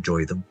also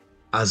enjoy them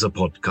as a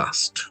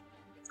podcast.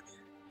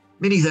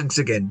 Many thanks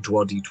again to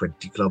our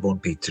D20 Club on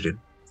Patreon.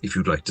 If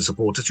you'd like to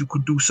support us, you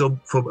can do so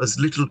from as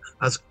little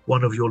as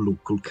one of your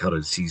local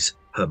currencies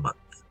per month.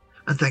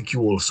 And thank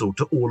you also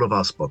to all of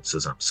our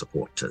sponsors and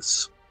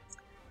supporters.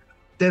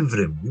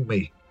 Devrim, you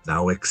may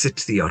now exit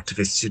the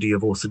artificery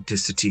of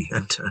authenticity,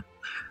 and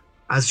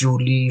as you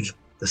leave,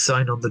 the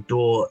sign on the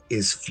door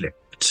is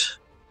flipped.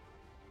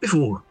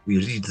 Before we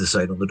read the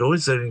sign on the door,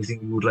 is there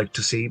anything you would like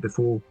to say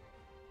before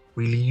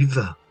we leave?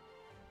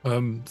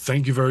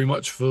 Thank you very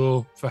much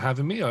for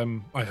having me.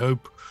 I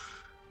hope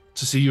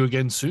to see you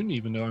again soon,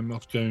 even though I'm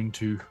not going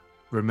to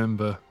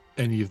remember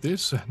any of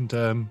this.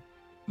 And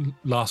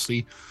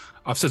lastly,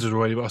 I've said it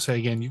already, but I'll say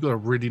again, you've got a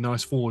really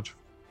nice forge.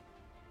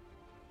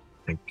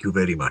 Thank you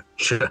very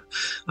much.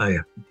 I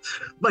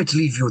might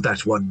leave you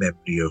that one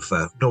memory of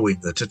knowing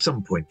that at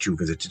some point you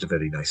visited a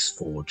very nice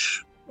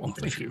forge, Oh, even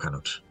thank if you you.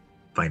 cannot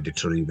find it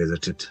to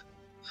revisit it.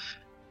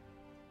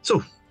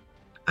 So,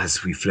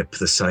 as we flip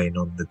the sign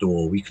on the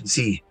door, we can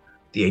see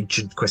the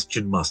ancient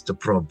question master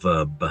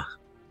proverb,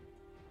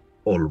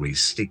 always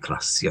stay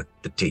classy at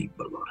the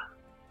table.